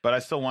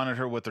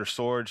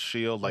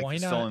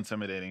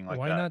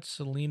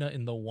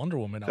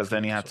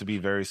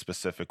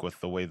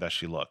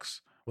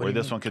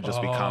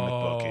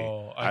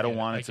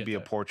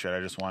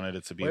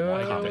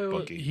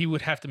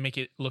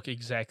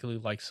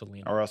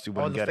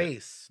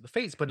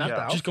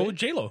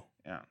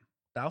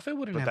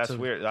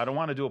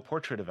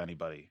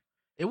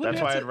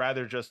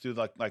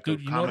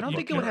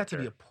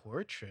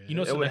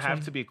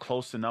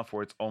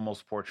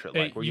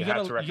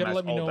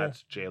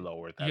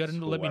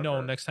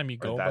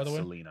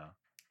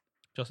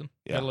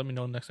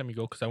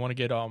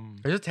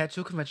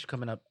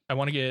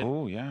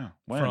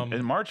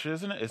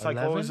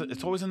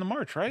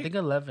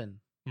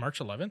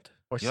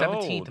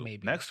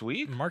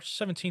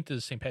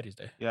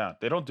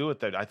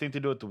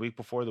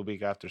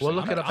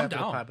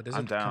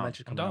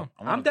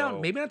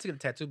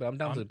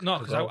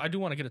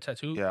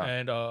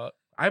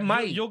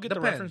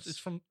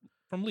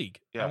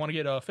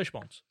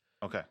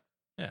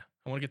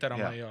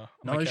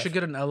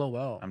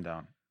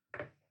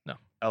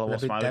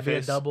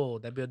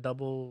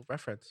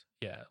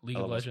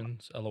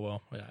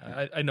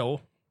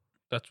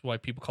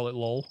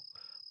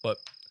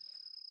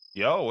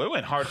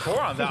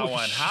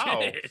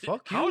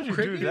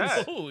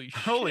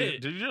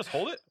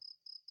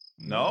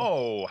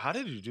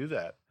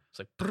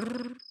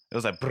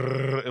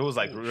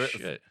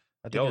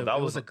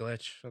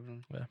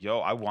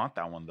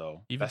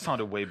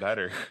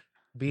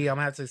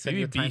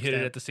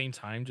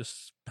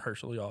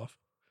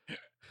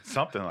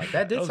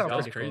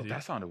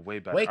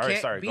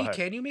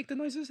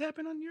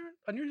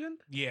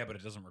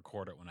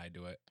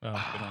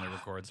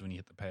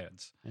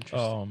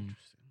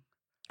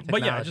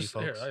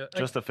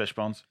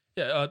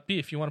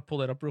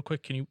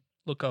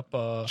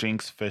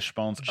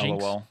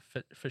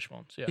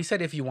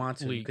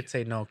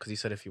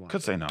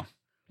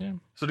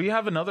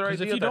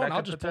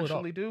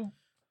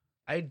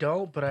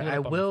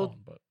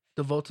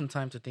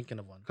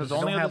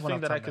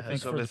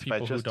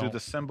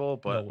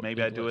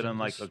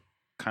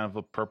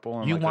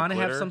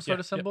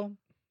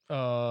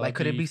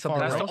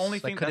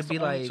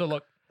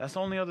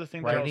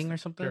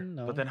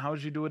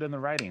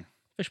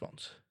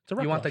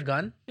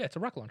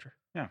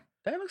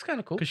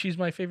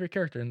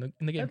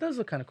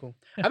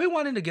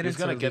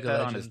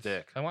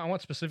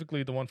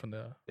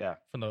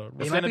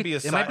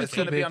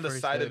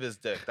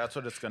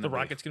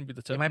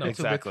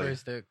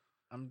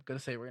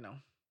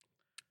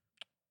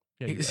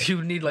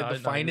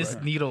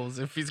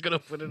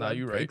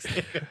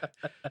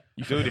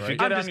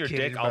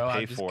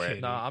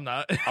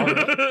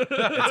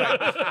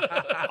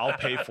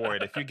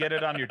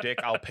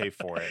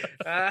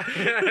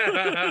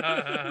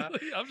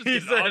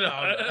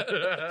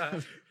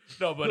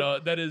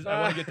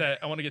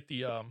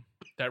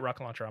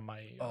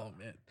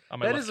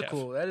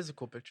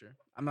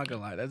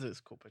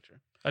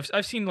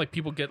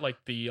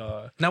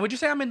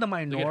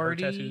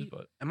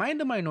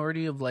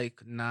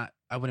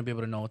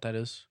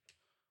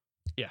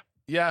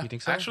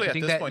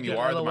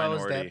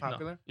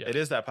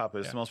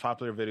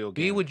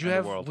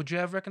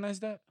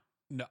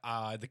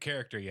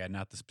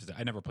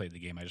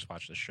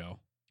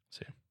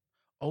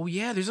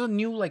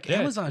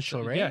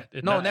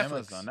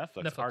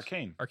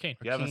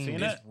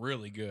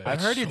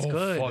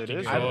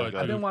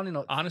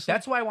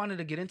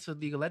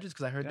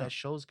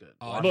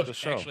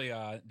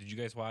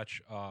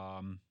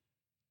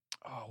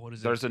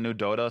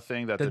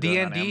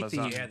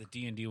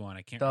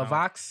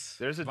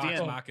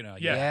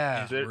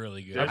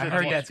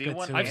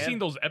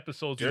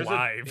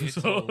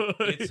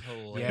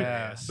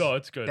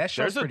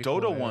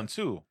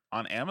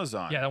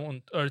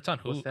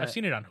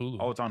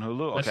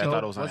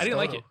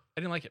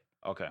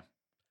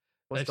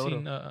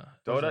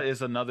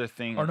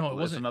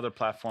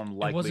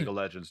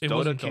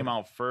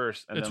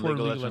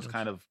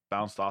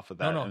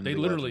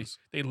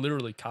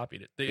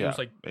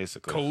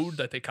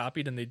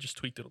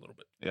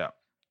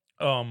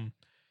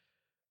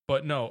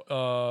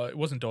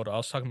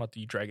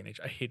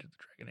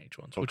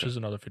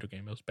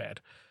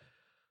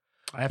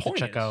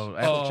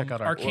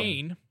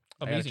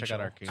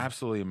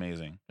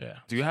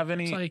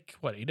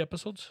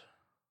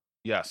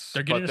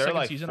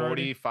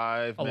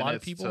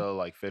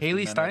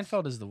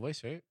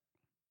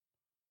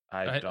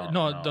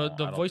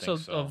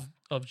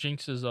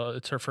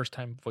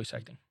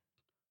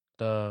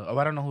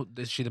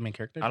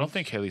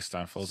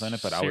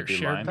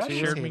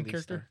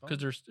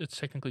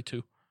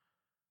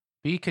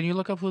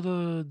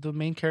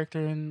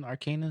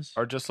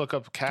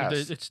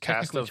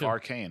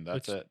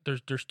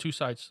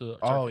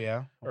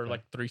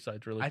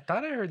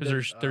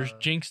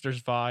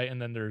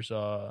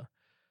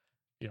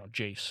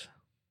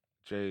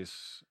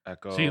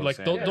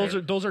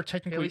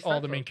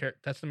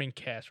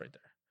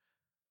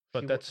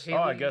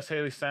 guess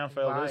Haley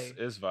Steinfeld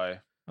Vi. is Vi.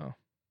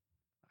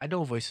 I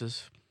know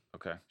voices.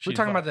 Okay. We were She's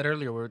talking Vi- about that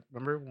earlier.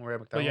 Remember when we were at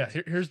But McDonald's?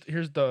 yeah,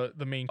 here's the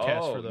main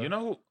cast for the you know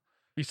who?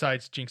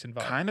 besides Jinx and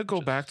Vi. Kind of go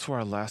which back is- to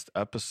our last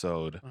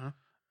episode. Uh-huh.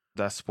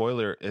 That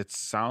spoiler, it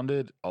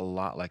sounded a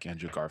lot like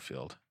Andrew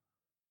Garfield,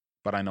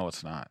 but I know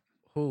it's not.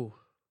 Who?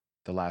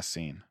 The last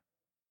scene.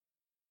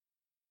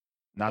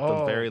 Not Oh.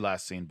 the very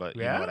last scene, but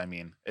you Yeah? know what I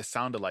mean. It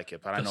sounded like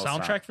it, but I the know soundtrack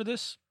it's not. for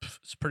this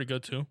is pretty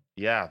good too.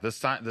 Yeah, the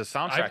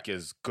soundtrack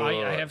is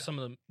good. I have some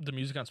of the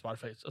music on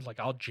Spotify. It's like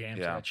I'll jam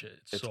to Yeah, that shit.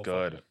 It's it's so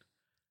good. fucking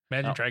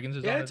Imagine No. Dragons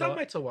is Yeah, on it's it. on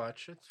my to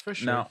watch. It's for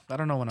sure. No. I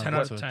don't know when I'll 10 get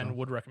out to of it, 10 though.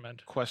 would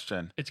recommend.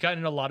 Question. It's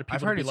gotten a lot of people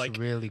I've to heard be it's like,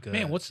 really good.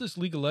 man, what's this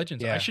League of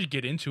Legends? Yeah. I should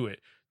get into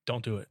it.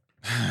 Don't do it.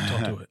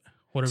 Don't do it.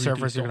 Whatever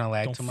Servers you are do, gonna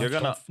lag don't- too much? You're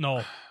gonna- no,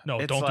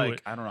 It's don't like, do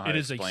it. I don't know how It to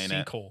is a explain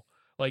it. sinkhole.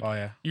 Like Oh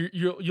yeah.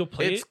 you'll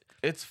play it.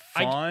 It's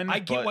I fun.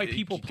 get but why it-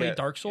 people you play get-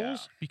 Dark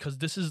Souls because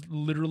this is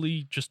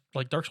literally just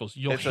like Dark Souls.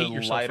 You'll It's hate a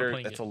yourself lighter. for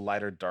playing It's it. a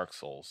lighter Dark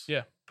Souls.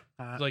 Yeah.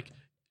 Like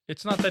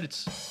it's not that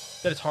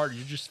it's hard.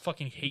 You just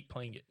fucking hate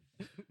playing it.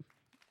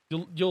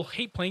 You'll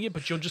hate playing it,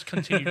 but you'll just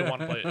continue to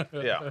want to play it.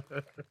 Yeah.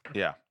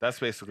 Yeah, that's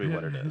basically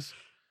what it is.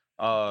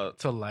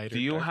 It's a lighter. Do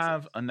you Dark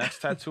have Souls. a next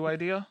tattoo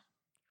idea?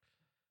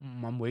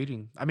 I'm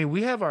waiting. I mean,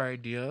 we have our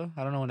idea.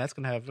 I don't know when that's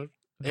gonna happen.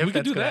 we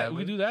could do that. We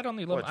could do that on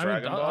the 11th. What,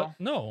 Dragon Ball?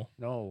 No,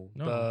 No,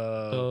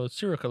 the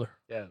serial killer.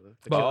 yeah.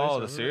 Oh,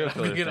 the serial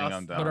killer thing,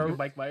 I'm But down.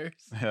 Mike Myers.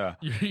 Yeah.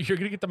 You're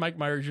gonna get the Mike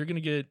Myers. You're gonna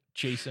get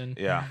Jason.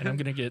 Yeah. and I'm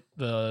gonna get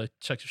the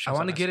Texas I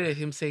want to Chainsaw get it. Massacre.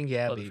 Him saying,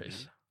 "Yeah, baby."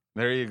 Leatherface.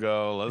 There you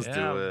go. Let's Yeah,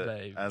 do it.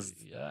 baby. As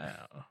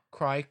Yeah.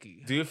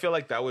 Crikey. do you feel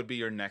like that would be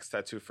your next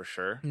tattoo for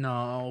sure?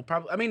 No,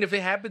 probably. I mean, if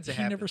it happens, it He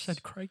happens. never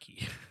said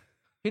crikey.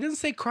 He doesn't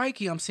say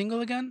crikey. I'm single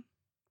again.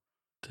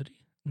 Did he?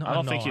 No, I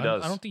don't think he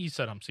does. I don't think he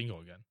said I'm single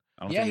again.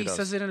 I don't Yeah, think he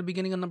says it in the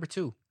beginning of number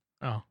 2.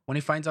 Oh, When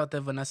he finds out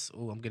that Vanessa.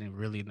 Oh, I'm getting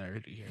really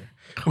nerdy here.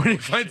 When he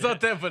finds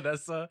out that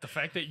Vanessa the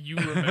fact that you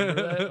remember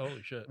that,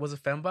 holy shit! was a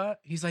fembot,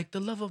 he's like the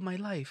love of my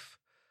life.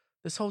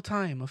 This whole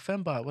time, a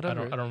fembot, I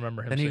whatever. don't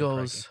remember him. Then he saying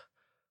goes.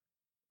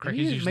 crikey.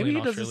 Maybe, Crikey's usually maybe an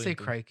he doesn't Australian say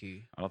thing.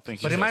 crikey. I don't think.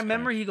 he But in my says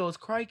memory, he goes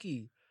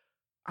crikey.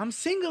 I'm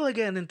single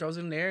again, and throws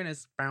it in the air, and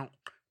it's bounce,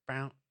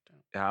 bounce.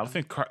 Yeah, I don't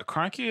think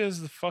Cranky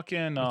is the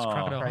fucking It's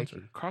Crocodile Crikey.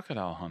 Hunter.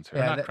 Crocodile Hunter.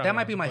 Yeah, not that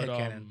might be Crocodile, my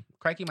but, headcanon.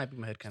 Crikey might be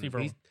my headcanon. Steve He,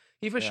 Irwin.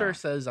 he for Yeah. sure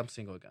says I'm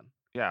single again.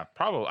 Yeah,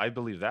 probably. I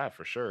believe that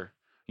for sure.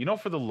 You know,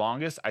 for the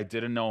longest, I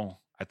didn't know.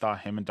 I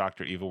thought him and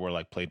Dr. Evil were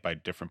like played by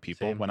different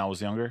people Same. when I was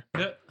younger.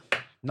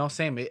 No,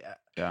 same.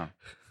 Yeah.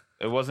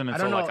 It wasn't I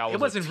until don't know. like I was it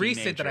wasn't a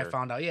recent that I teenager.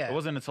 found out. Yeah. It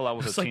wasn't until I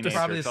was It's a like the- teenager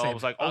probably the until I same.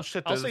 was like, oh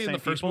shit, I'll they're say the in same the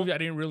first people. movie I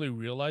didn't really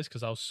realize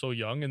because I was so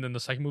young, and then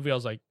the second movie I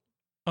was like,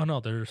 oh no,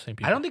 they're the same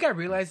people. I don't think I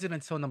realized it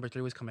until number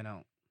 3 was coming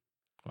out.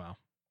 Wow.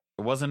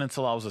 It wasn't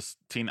until I was a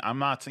teen. I'm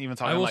not even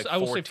talking will- like I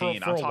will say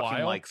 14. for I'm a talking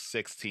while, like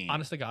 16.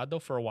 Honest to God, though,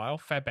 for a while,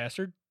 Fat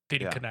Bastard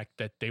didn't Yeah. connect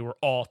that they were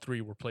all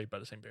 3 were played by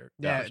the same bear.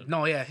 Yeah. person.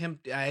 No. Yeah. Him.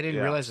 I didn't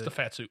Yeah. realize It's it. the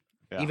fat suit.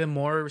 Yeah. Even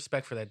more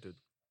respect for that dude.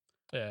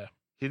 Yeah.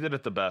 He did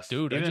it the best.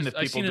 Dude, I Even just- if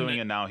I people seen doing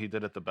an- it now, he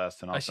did it the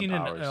best in I Austin seen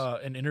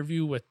Powers. an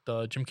interview with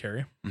Jim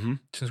Carrey. Mhm.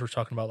 Since we're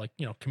talking about like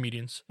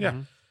comedians,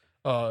 Yeah.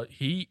 Mhm.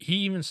 he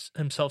even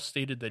himself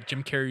stated that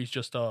Jim Carrey's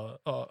just a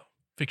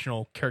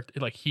fictional character.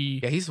 Like he,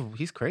 Yeah.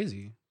 He's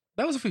crazy.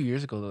 That was a few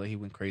years ago that he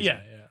went crazy.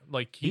 yeah.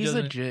 Like he He's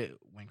doesn't legit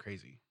went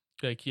crazy.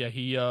 like he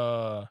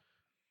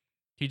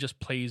just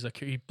plays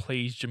he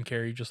plays Jim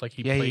Carrey just like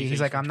he Yeah. plays. He's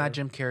Ace like, I'm not Ventura."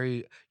 Jim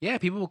Carrey. Yeah.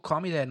 People will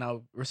call me that, and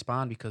I'll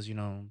respond because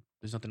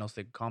there's nothing else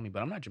they can call me.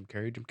 But I'm not Jim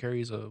Carrey. Jim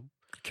Carrey's a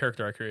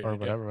character I created. or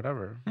yeah.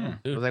 whatever. Hmm. I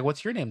Dude. was like,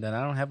 what's your name then?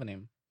 I don't have a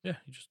name. Yeah,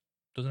 he just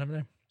doesn't have a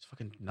name. It's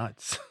fucking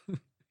nuts.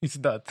 He's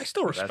nuts. I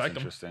still That's respect him.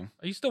 interesting.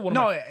 He's still one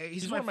of my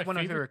he's, he's one of my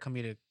favorite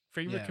comedic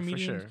favorite yeah,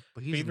 comedians, for sure.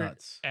 But he's favorite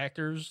nuts.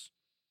 actors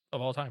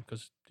of all time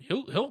because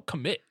he'll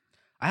commit.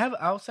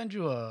 I'll send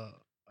you a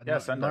Yeah,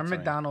 send that Norm to me.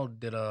 Macdonald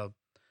did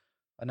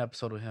an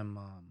episode with him.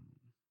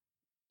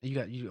 You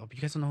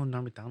guys don't know who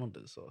Norm Macdonald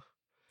is, so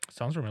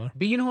Sounds familiar.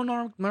 but you know who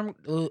Norm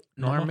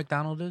Norma?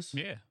 Macdonald is?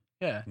 Yeah.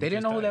 Yeah, He they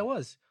didn't just know who died. that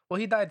was. Well,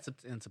 he died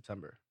in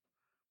September.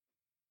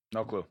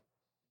 No clue.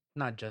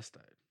 Not just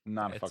died.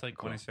 Not a It's fucking like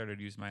clue. when I started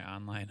using my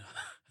online.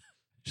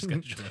 Just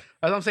got That's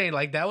what I'm saying.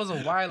 Like that was a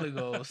while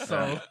ago, so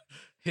Yeah.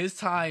 his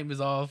time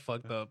is all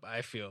fucked up.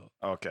 I feel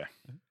Okay.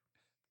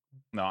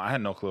 No, I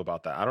had no clue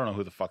about that. I don't know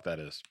who the fuck that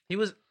is. he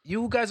was.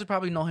 You guys would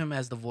probably know him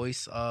as the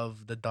voice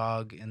of the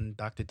dog in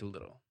Doctor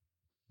Dolittle,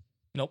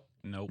 Nope.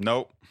 nope.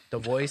 Nope. the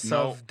voice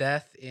No. of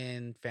Death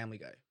in Family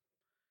Guy.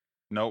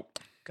 Nope.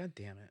 God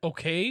damn it.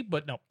 Okay,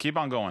 but no. Keep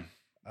on going.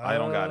 I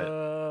don't got it.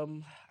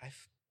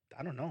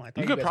 I don't know. I thought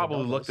You guys could would probably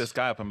know look those. this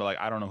guy up and be like,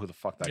 I don't know who the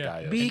fuck that Yeah. guy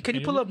is. B, Can can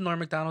you you pull look- up Norm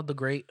Macdonald the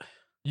Great?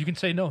 You can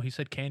say no. He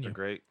said, "Can They're you?"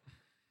 great.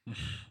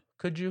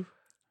 Could you?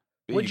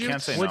 B, Would you you?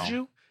 can't say Would no.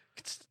 you?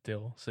 Could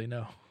still say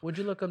no. Would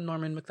you look up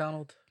Norman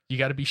Macdonald? You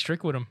got to be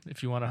strict with him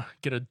if you want to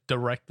get a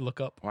direct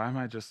look up. Why am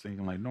I just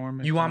thinking like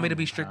Norman? You want me to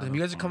be strict with him?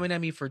 You guys are coming at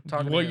me for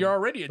talking. Well, to you're him.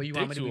 already a But you dick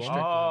want me to to be him.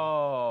 strict?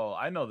 Oh,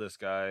 I know this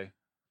guy.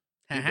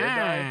 He did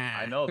die?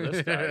 I know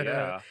this guy.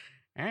 Yeah.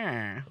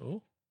 Ah.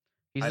 Oh,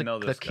 He's I the, know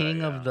the this guy, king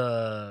yeah. of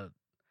the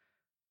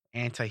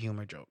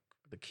anti-humor joke.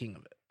 The king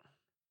of it.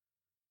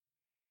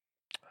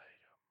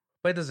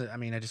 But it doesn't. I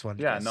mean, I just wanted.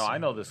 to Yeah, guess. no, I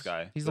know this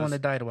guy. He's the one This-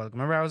 that died a while ago.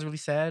 Remember, I was really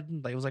sad.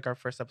 Like it was like our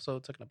first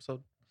episode, second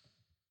episode.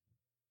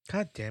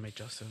 God damn it,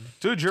 Justin!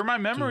 Dude, you're my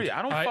memory.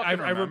 I don't fucking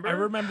remember. I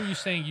remember you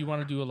saying you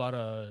want to do a lot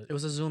of It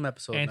was a Zoom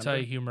episode. remember?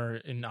 anti-humor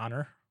in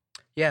honor.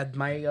 Yeah,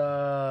 my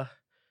So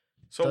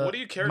the- what do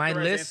you my characterize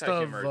list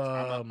anti-humor? of,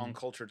 I'm um, an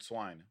uncultured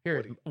swine. here.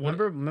 What do you-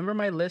 Remember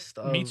my list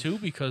of. Me too,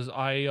 because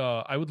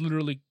I would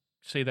literally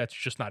say that's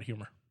just not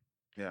humor.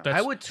 Yeah. That's,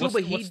 I would too, what's-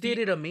 but he what's did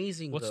the- it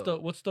amazing. What's though.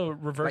 the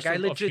reverse? Like I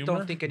of legit don't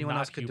humor? think anyone Not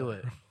else could do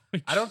humor.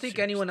 it. I don't think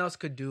Seriously. anyone else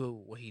could do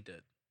what he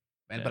did.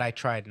 And Yeah. but I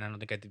tried and I don't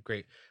think I did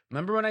great.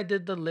 Remember when I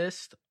did the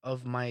list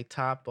of my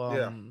top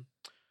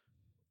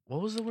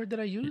what was the word that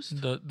I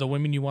used? The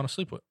women you want to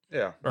sleep with.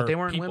 Yeah. But Or they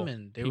weren't people.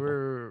 women. They People.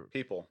 were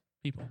People.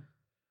 People.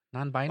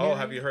 non-binary. Oh,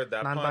 have you heard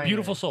that pun? Non-binary.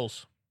 Beautiful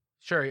souls.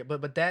 Sure,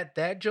 but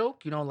that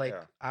joke, you know, like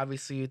Yeah.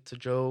 obviously it's a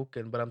joke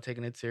but I'm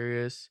taking it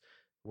serious.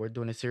 We're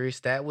doing it serious.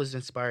 That was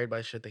inspired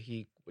by shit that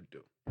he would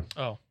do.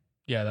 Oh,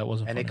 yeah, that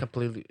wasn't And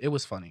funny. it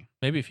was funny.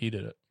 Maybe if he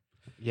did it.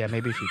 Yeah,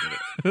 maybe if he did it.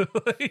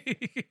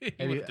 He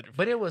Maybe, would've did it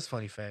but it was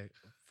funny,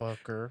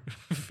 fucker.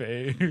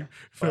 Fair.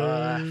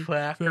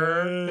 Fucker.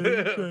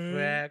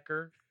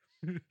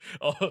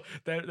 Oh,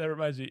 that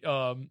reminds me.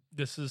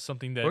 This is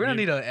something that We're gonna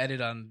me, need to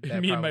edit on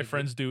that. me and my probably.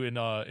 friends do in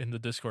the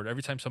Discord.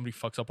 Every time somebody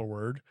fucks up a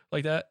word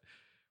like that,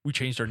 we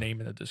change their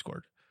name in the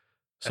Discord.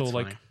 So That's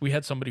like funny. we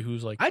had somebody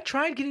who's like I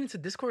tried getting into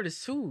Discord.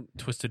 It's too,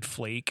 Twisted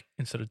Flake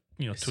instead of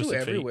it's too Twisted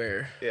Fake.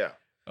 everywhere. Yeah.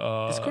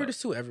 Discord is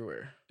too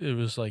everywhere. It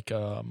was like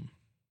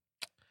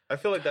I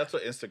feel like that's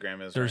what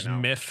Instagram is there's right now.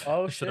 myth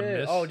Oh instead of shit!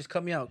 miss. Oh, just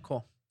cut me out.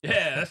 Cool,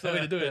 yeah, that's the way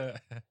to do it.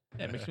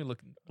 Yeah, it makes me look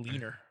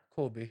leaner.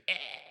 cool, B.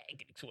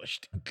 Getting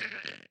swished.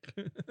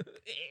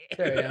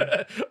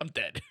 There I'm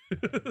dead.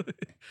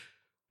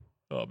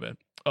 Oh man.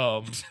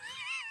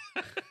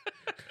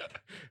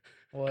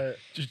 What?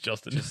 Just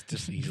Justin.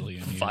 Just easily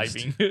amused.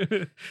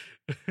 vibing.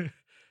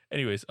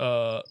 Anyways,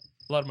 a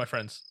lot of my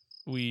friends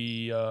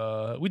we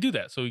do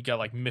that. So we got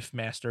like Myth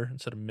Master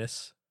instead of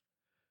Miss.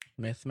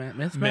 Myth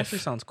Myth. Master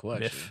sounds cool.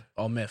 Actually. Myth.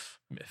 Oh, Myth.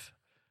 Myth.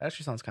 That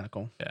actually sounds kind of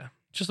cool. Yeah.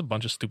 Just a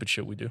bunch of stupid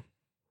shit we do.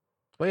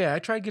 But yeah, I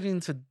tried getting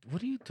into.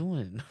 What are you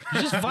doing?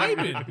 You're just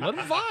vibing. Let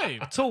him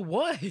vibe. So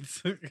what?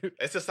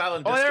 It's a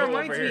silent Oh, that disco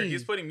reminds over here. me.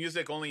 He's putting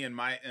music only in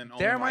my. In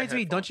only That my reminds me.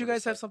 headphones Don't you for guys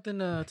this have stuff. something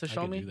to I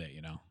show could me? do that,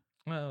 you know.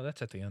 Well,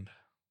 that's at the end.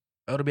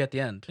 Oh, it'll be at the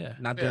end. Yeah.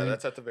 Not Yeah, during.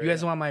 that's at the very. You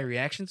guys end. want my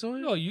reaction to it?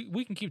 No,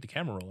 we can keep the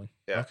camera rolling.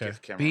 Yeah, Okay. keep the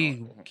camera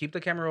B, on. keep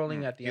the camera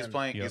rolling at the He's end.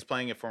 playing. Yep. He's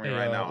playing it for me Hey,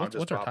 right now. I'm what's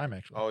just our pop- time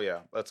actually? Oh yeah,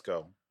 let's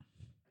go.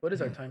 What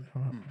is our time?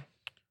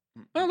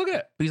 Oh, look at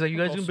that. He's like, you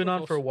We're guys close, have been we're on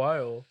close. for a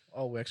while.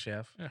 Oh, we actually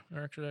have. Yeah,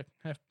 we're actually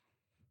half.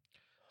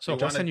 So So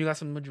Justin, you got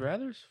some would you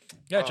rather's?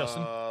 yeah,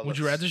 Justin. Would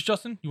you let's- rather's,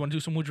 Justin? You want to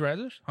do some would you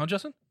rather's? Huh,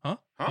 Justin? Huh?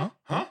 Huh?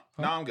 No,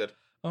 I'm good.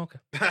 Oh, okay.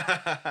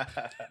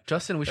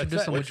 Justin, we should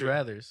That's do some it. would you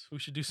rather's. We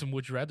should do some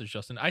would you rather's,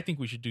 Justin. I think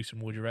we should do some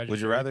would you rather's.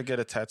 Would you rather get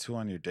a tattoo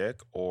on your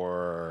dick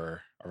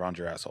or around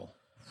your asshole,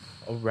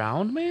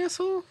 Around my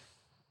asshole?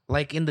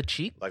 Like in the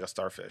cheek? like a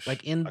starfish,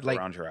 Like in- like-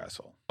 around your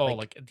asshole? Oh,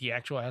 like- like the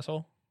actual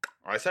asshole?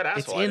 I said asshole.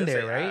 It's I in didn't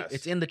there, say right? ass.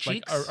 It's in the Like,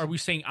 cheeks. are we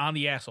saying on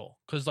the asshole?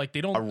 Because like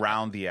they don't.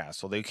 around the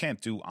asshole. They can't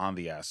do on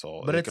the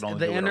asshole. but They it's can only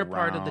the do it inner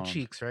part of the around-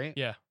 cheeks, right?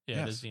 Yeah, it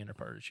Yes. is the inner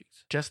part of the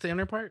cheeks. Just the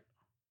inner part?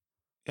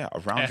 Yeah,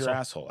 around Asshole. your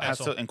asshole. It has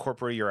Asshole. to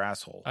incorporate your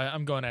asshole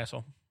I'm going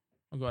asshole.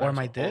 I'm going Or asshole.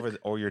 my dick?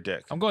 or your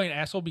dick. I'm going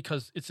asshole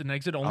because it's an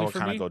exit I only would for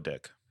kind me. of go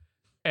dick.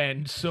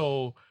 And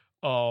so,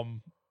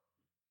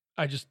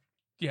 I just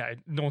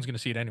no one's gonna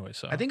see it anyway.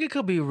 So I think it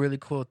could be a really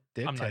cool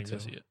dick I'm not even tattoo.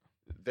 gonna see it.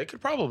 They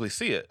could probably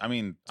see it. I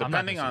mean, I'm not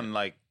depending gonna see on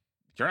like,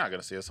 you're not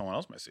gonna see it. Someone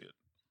else might see it.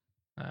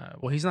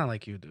 Well, he's not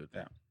like you, dude.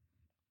 Yeah.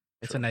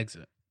 It's True. an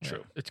exit. yeah.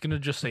 True. It's gonna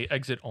just say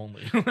exit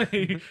only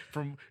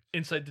from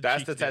inside the.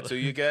 That's cheek the to the tattoo other.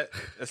 you get.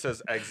 It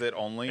says exit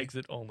only.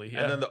 Exit only.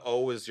 Yeah. And then the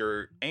O is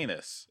your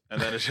anus.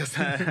 And then it's just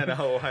an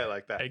O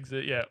like that.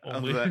 exit. Yeah. And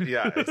Only. then-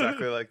 yeah,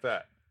 exactly like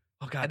that.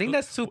 Oh god. I think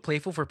that's too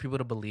playful for people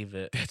to believe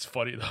it. That's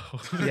funny though.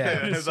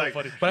 Yeah. it's It's so like-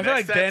 funny. But I feel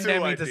like Next then that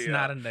tattoo means it's idea.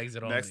 not an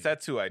exit only. Next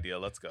tattoo idea.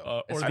 Let's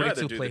go. It's or way I'd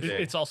rather too do the playful. dick.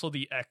 it's also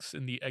the X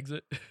in the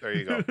exit. There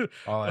you go.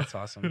 Oh, that's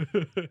awesome.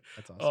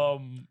 That's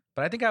awesome.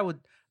 But I think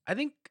I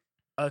think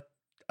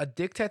a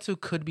dick tattoo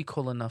could be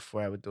cool enough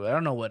where I would do it. I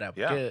don't know what I would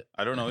Yeah. get.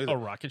 I don't know a either.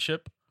 rocket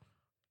ship.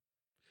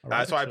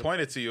 That's why I pointed.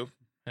 pointed to you.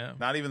 Yeah.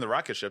 Not even the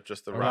rocket ship,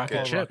 just the A rocket.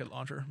 rocket ship. rocket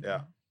launcher.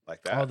 Yeah.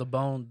 Like that. Oh, the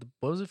bone.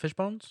 What was it? Fish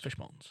bones? Fish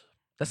bones.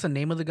 That's the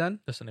name of the gun?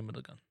 That's the name of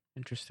the gun.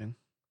 Interesting.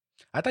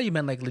 I thought you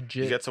meant like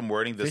legit. You get some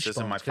wording. This fish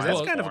isn't my bones, 'cause final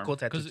that's kind of a form. cool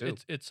tattoo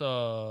Because too. it's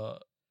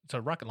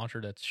a rocket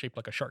launcher that's shaped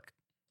like a shark.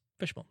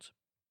 Fish bones.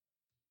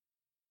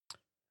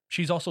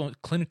 She's also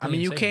clinically. I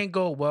mean, you insane. can't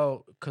go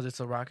well because it's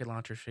a rocket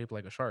launcher shaped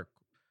like a shark.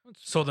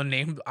 So the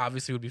name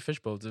obviously would be fish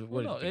bones. It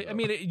Well, wouldn't no, be, I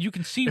mean, you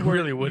can see It where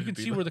really you wouldn't can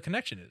be, see though. where the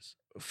connection is.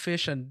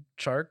 fish and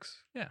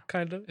sharks. Yeah.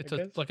 kind of. It's I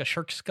guess. like a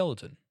shark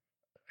skeleton,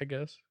 I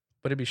guess,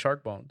 but it'd be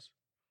shark bones.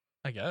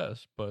 I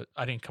guess. But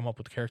I didn't come up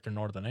with the character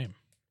nor the name.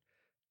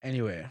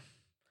 Anyway,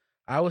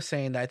 I was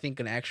saying that I think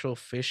an actual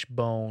fish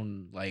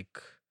bone,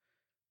 like,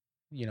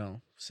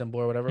 symbol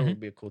or whatever, Mhm. would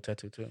be a cool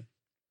tattoo too.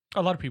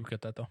 A lot of people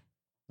get that though.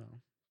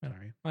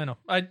 Sorry. I know.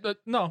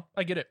 No,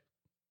 I get it.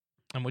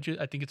 I'm with you.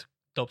 I think it's a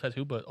dope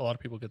tattoo, but a lot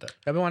of people get that.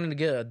 I've been wanting to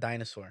get a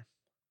dinosaur.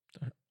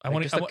 I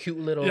want just a cute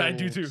little Yeah, I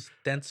do too.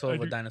 stencil I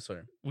of a do.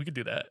 dinosaur. We could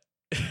do that.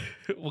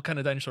 What kind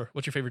of dinosaur?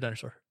 What's your favorite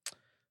dinosaur?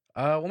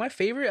 Well, my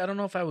favorite, I don't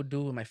know if I would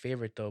do my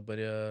favorite though, but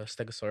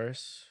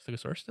Stegosaurus.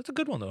 Stegosaurus. That's a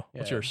good one though.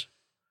 What's Yeah. yours?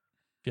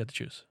 If you had to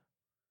choose.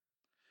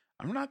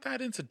 I'm not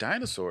that into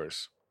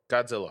dinosaurs.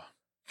 Godzilla,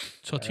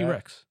 So Yeah.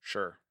 T-Rex.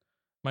 sure.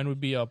 Mine would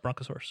be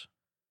Bronchosaurus.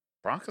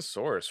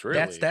 Bronchosaurus,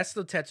 really? That's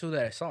the tattoo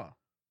that I saw.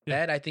 Yeah.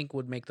 That I think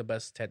would make the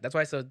best tattoo. That's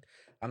why I said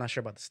I'm not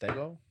sure about the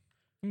Stego.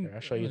 Here,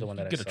 I'll show you the one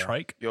that I Get a saw.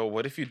 trike. Yo,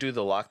 what if you do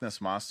the Loch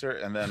Ness monster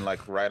and then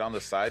like right on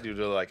the side you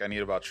do like I need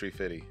about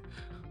 350.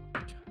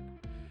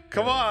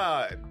 Come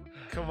on,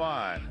 come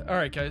on. All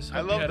right, guys.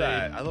 I love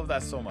that. I love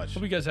that so much.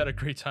 Hope you guys had a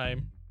great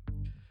time.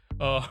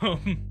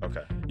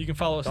 Okay. You can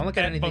follow us Don't look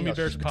at anything Bummy else.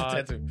 Bears Just look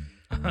at Pod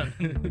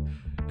the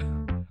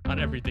tattoo. on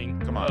everything.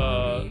 Come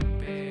on.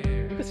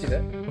 You can see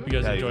that. Hope you guys Yeah,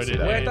 you can enjoyed see it.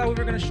 that. Wait, I thought we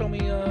were gonna show me.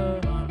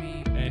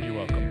 And you're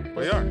welcome.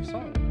 We are. your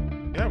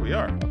song. Yeah, we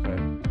are. Okay.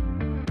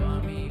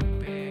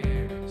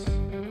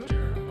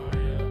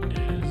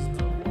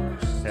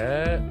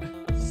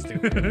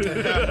 Stupid.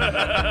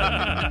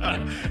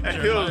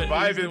 And he was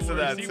vibing to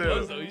that He too.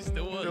 was, though. He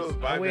still He was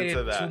was. I vibing waited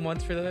to that. 2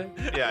 months for that.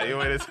 Yeah, you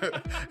waited.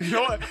 You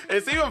know what?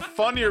 It's even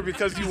funnier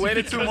because you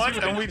waited 2 months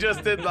and we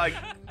just did like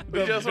we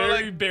The just were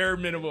very like bare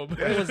minimum.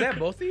 Wait, was that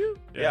both of you?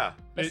 yeah.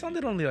 That It-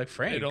 sounded only like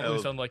Frank. It don't It really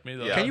was- sound like me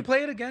though. yeah. Can you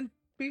play it again,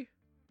 B?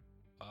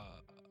 Hold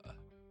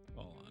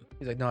on.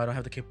 He's like, no, I don't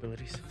have the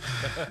capabilities.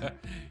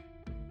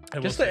 I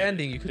will Just the say,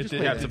 ending. You could it just did-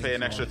 play You it have to again pay if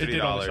an you extra want. It did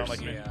almost $3. sound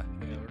like me. Yeah,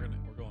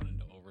 we're going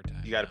into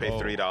overtime. You got to pay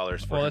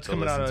 $3 for Well, him that's to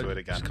coming listen out to of it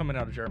again. it's coming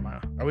out of Jeremiah.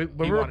 Are we?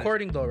 But He we're wanted-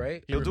 recording though,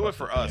 right? He'll do it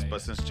for us, Yeah, but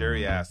yeah. since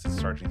Jerry asked,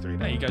 it's charging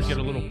 $3. Yeah, you guys get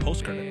a little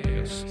post credit. I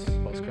guess.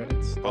 Post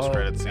credits. Post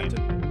credit scene.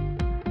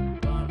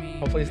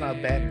 Hopefully it's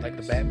not bad like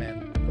the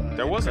Batman.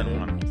 There wasn't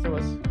one. There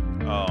was.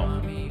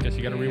 Oh, Guess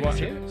you got to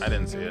rewatch it. I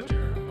didn't see it.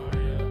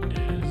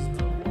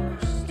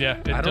 Yeah,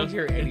 it I does, don't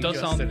hear any it does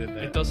sound. Justin in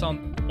that. It does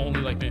sound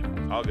only like me.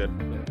 All good.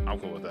 I'm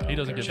cool with that. He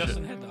doesn't give a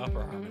Justin shit. had the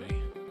upper harmony.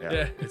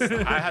 Yeah.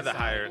 Yeah. I had the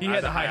higher. He I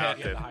had the high hi-hat.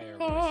 He had the octave.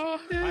 higher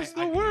voice. It's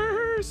the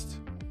worst.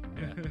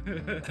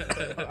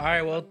 All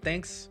right. Well,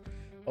 thanks.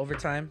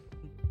 Overtime.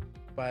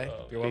 Bye.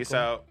 You're Peace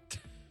welcome. out.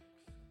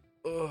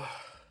 Ugh.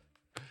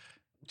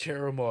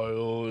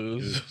 Jeremiah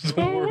is the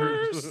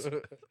worst.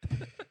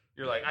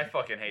 You're like, I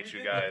fucking hate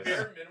you guys.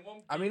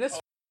 I mean, it's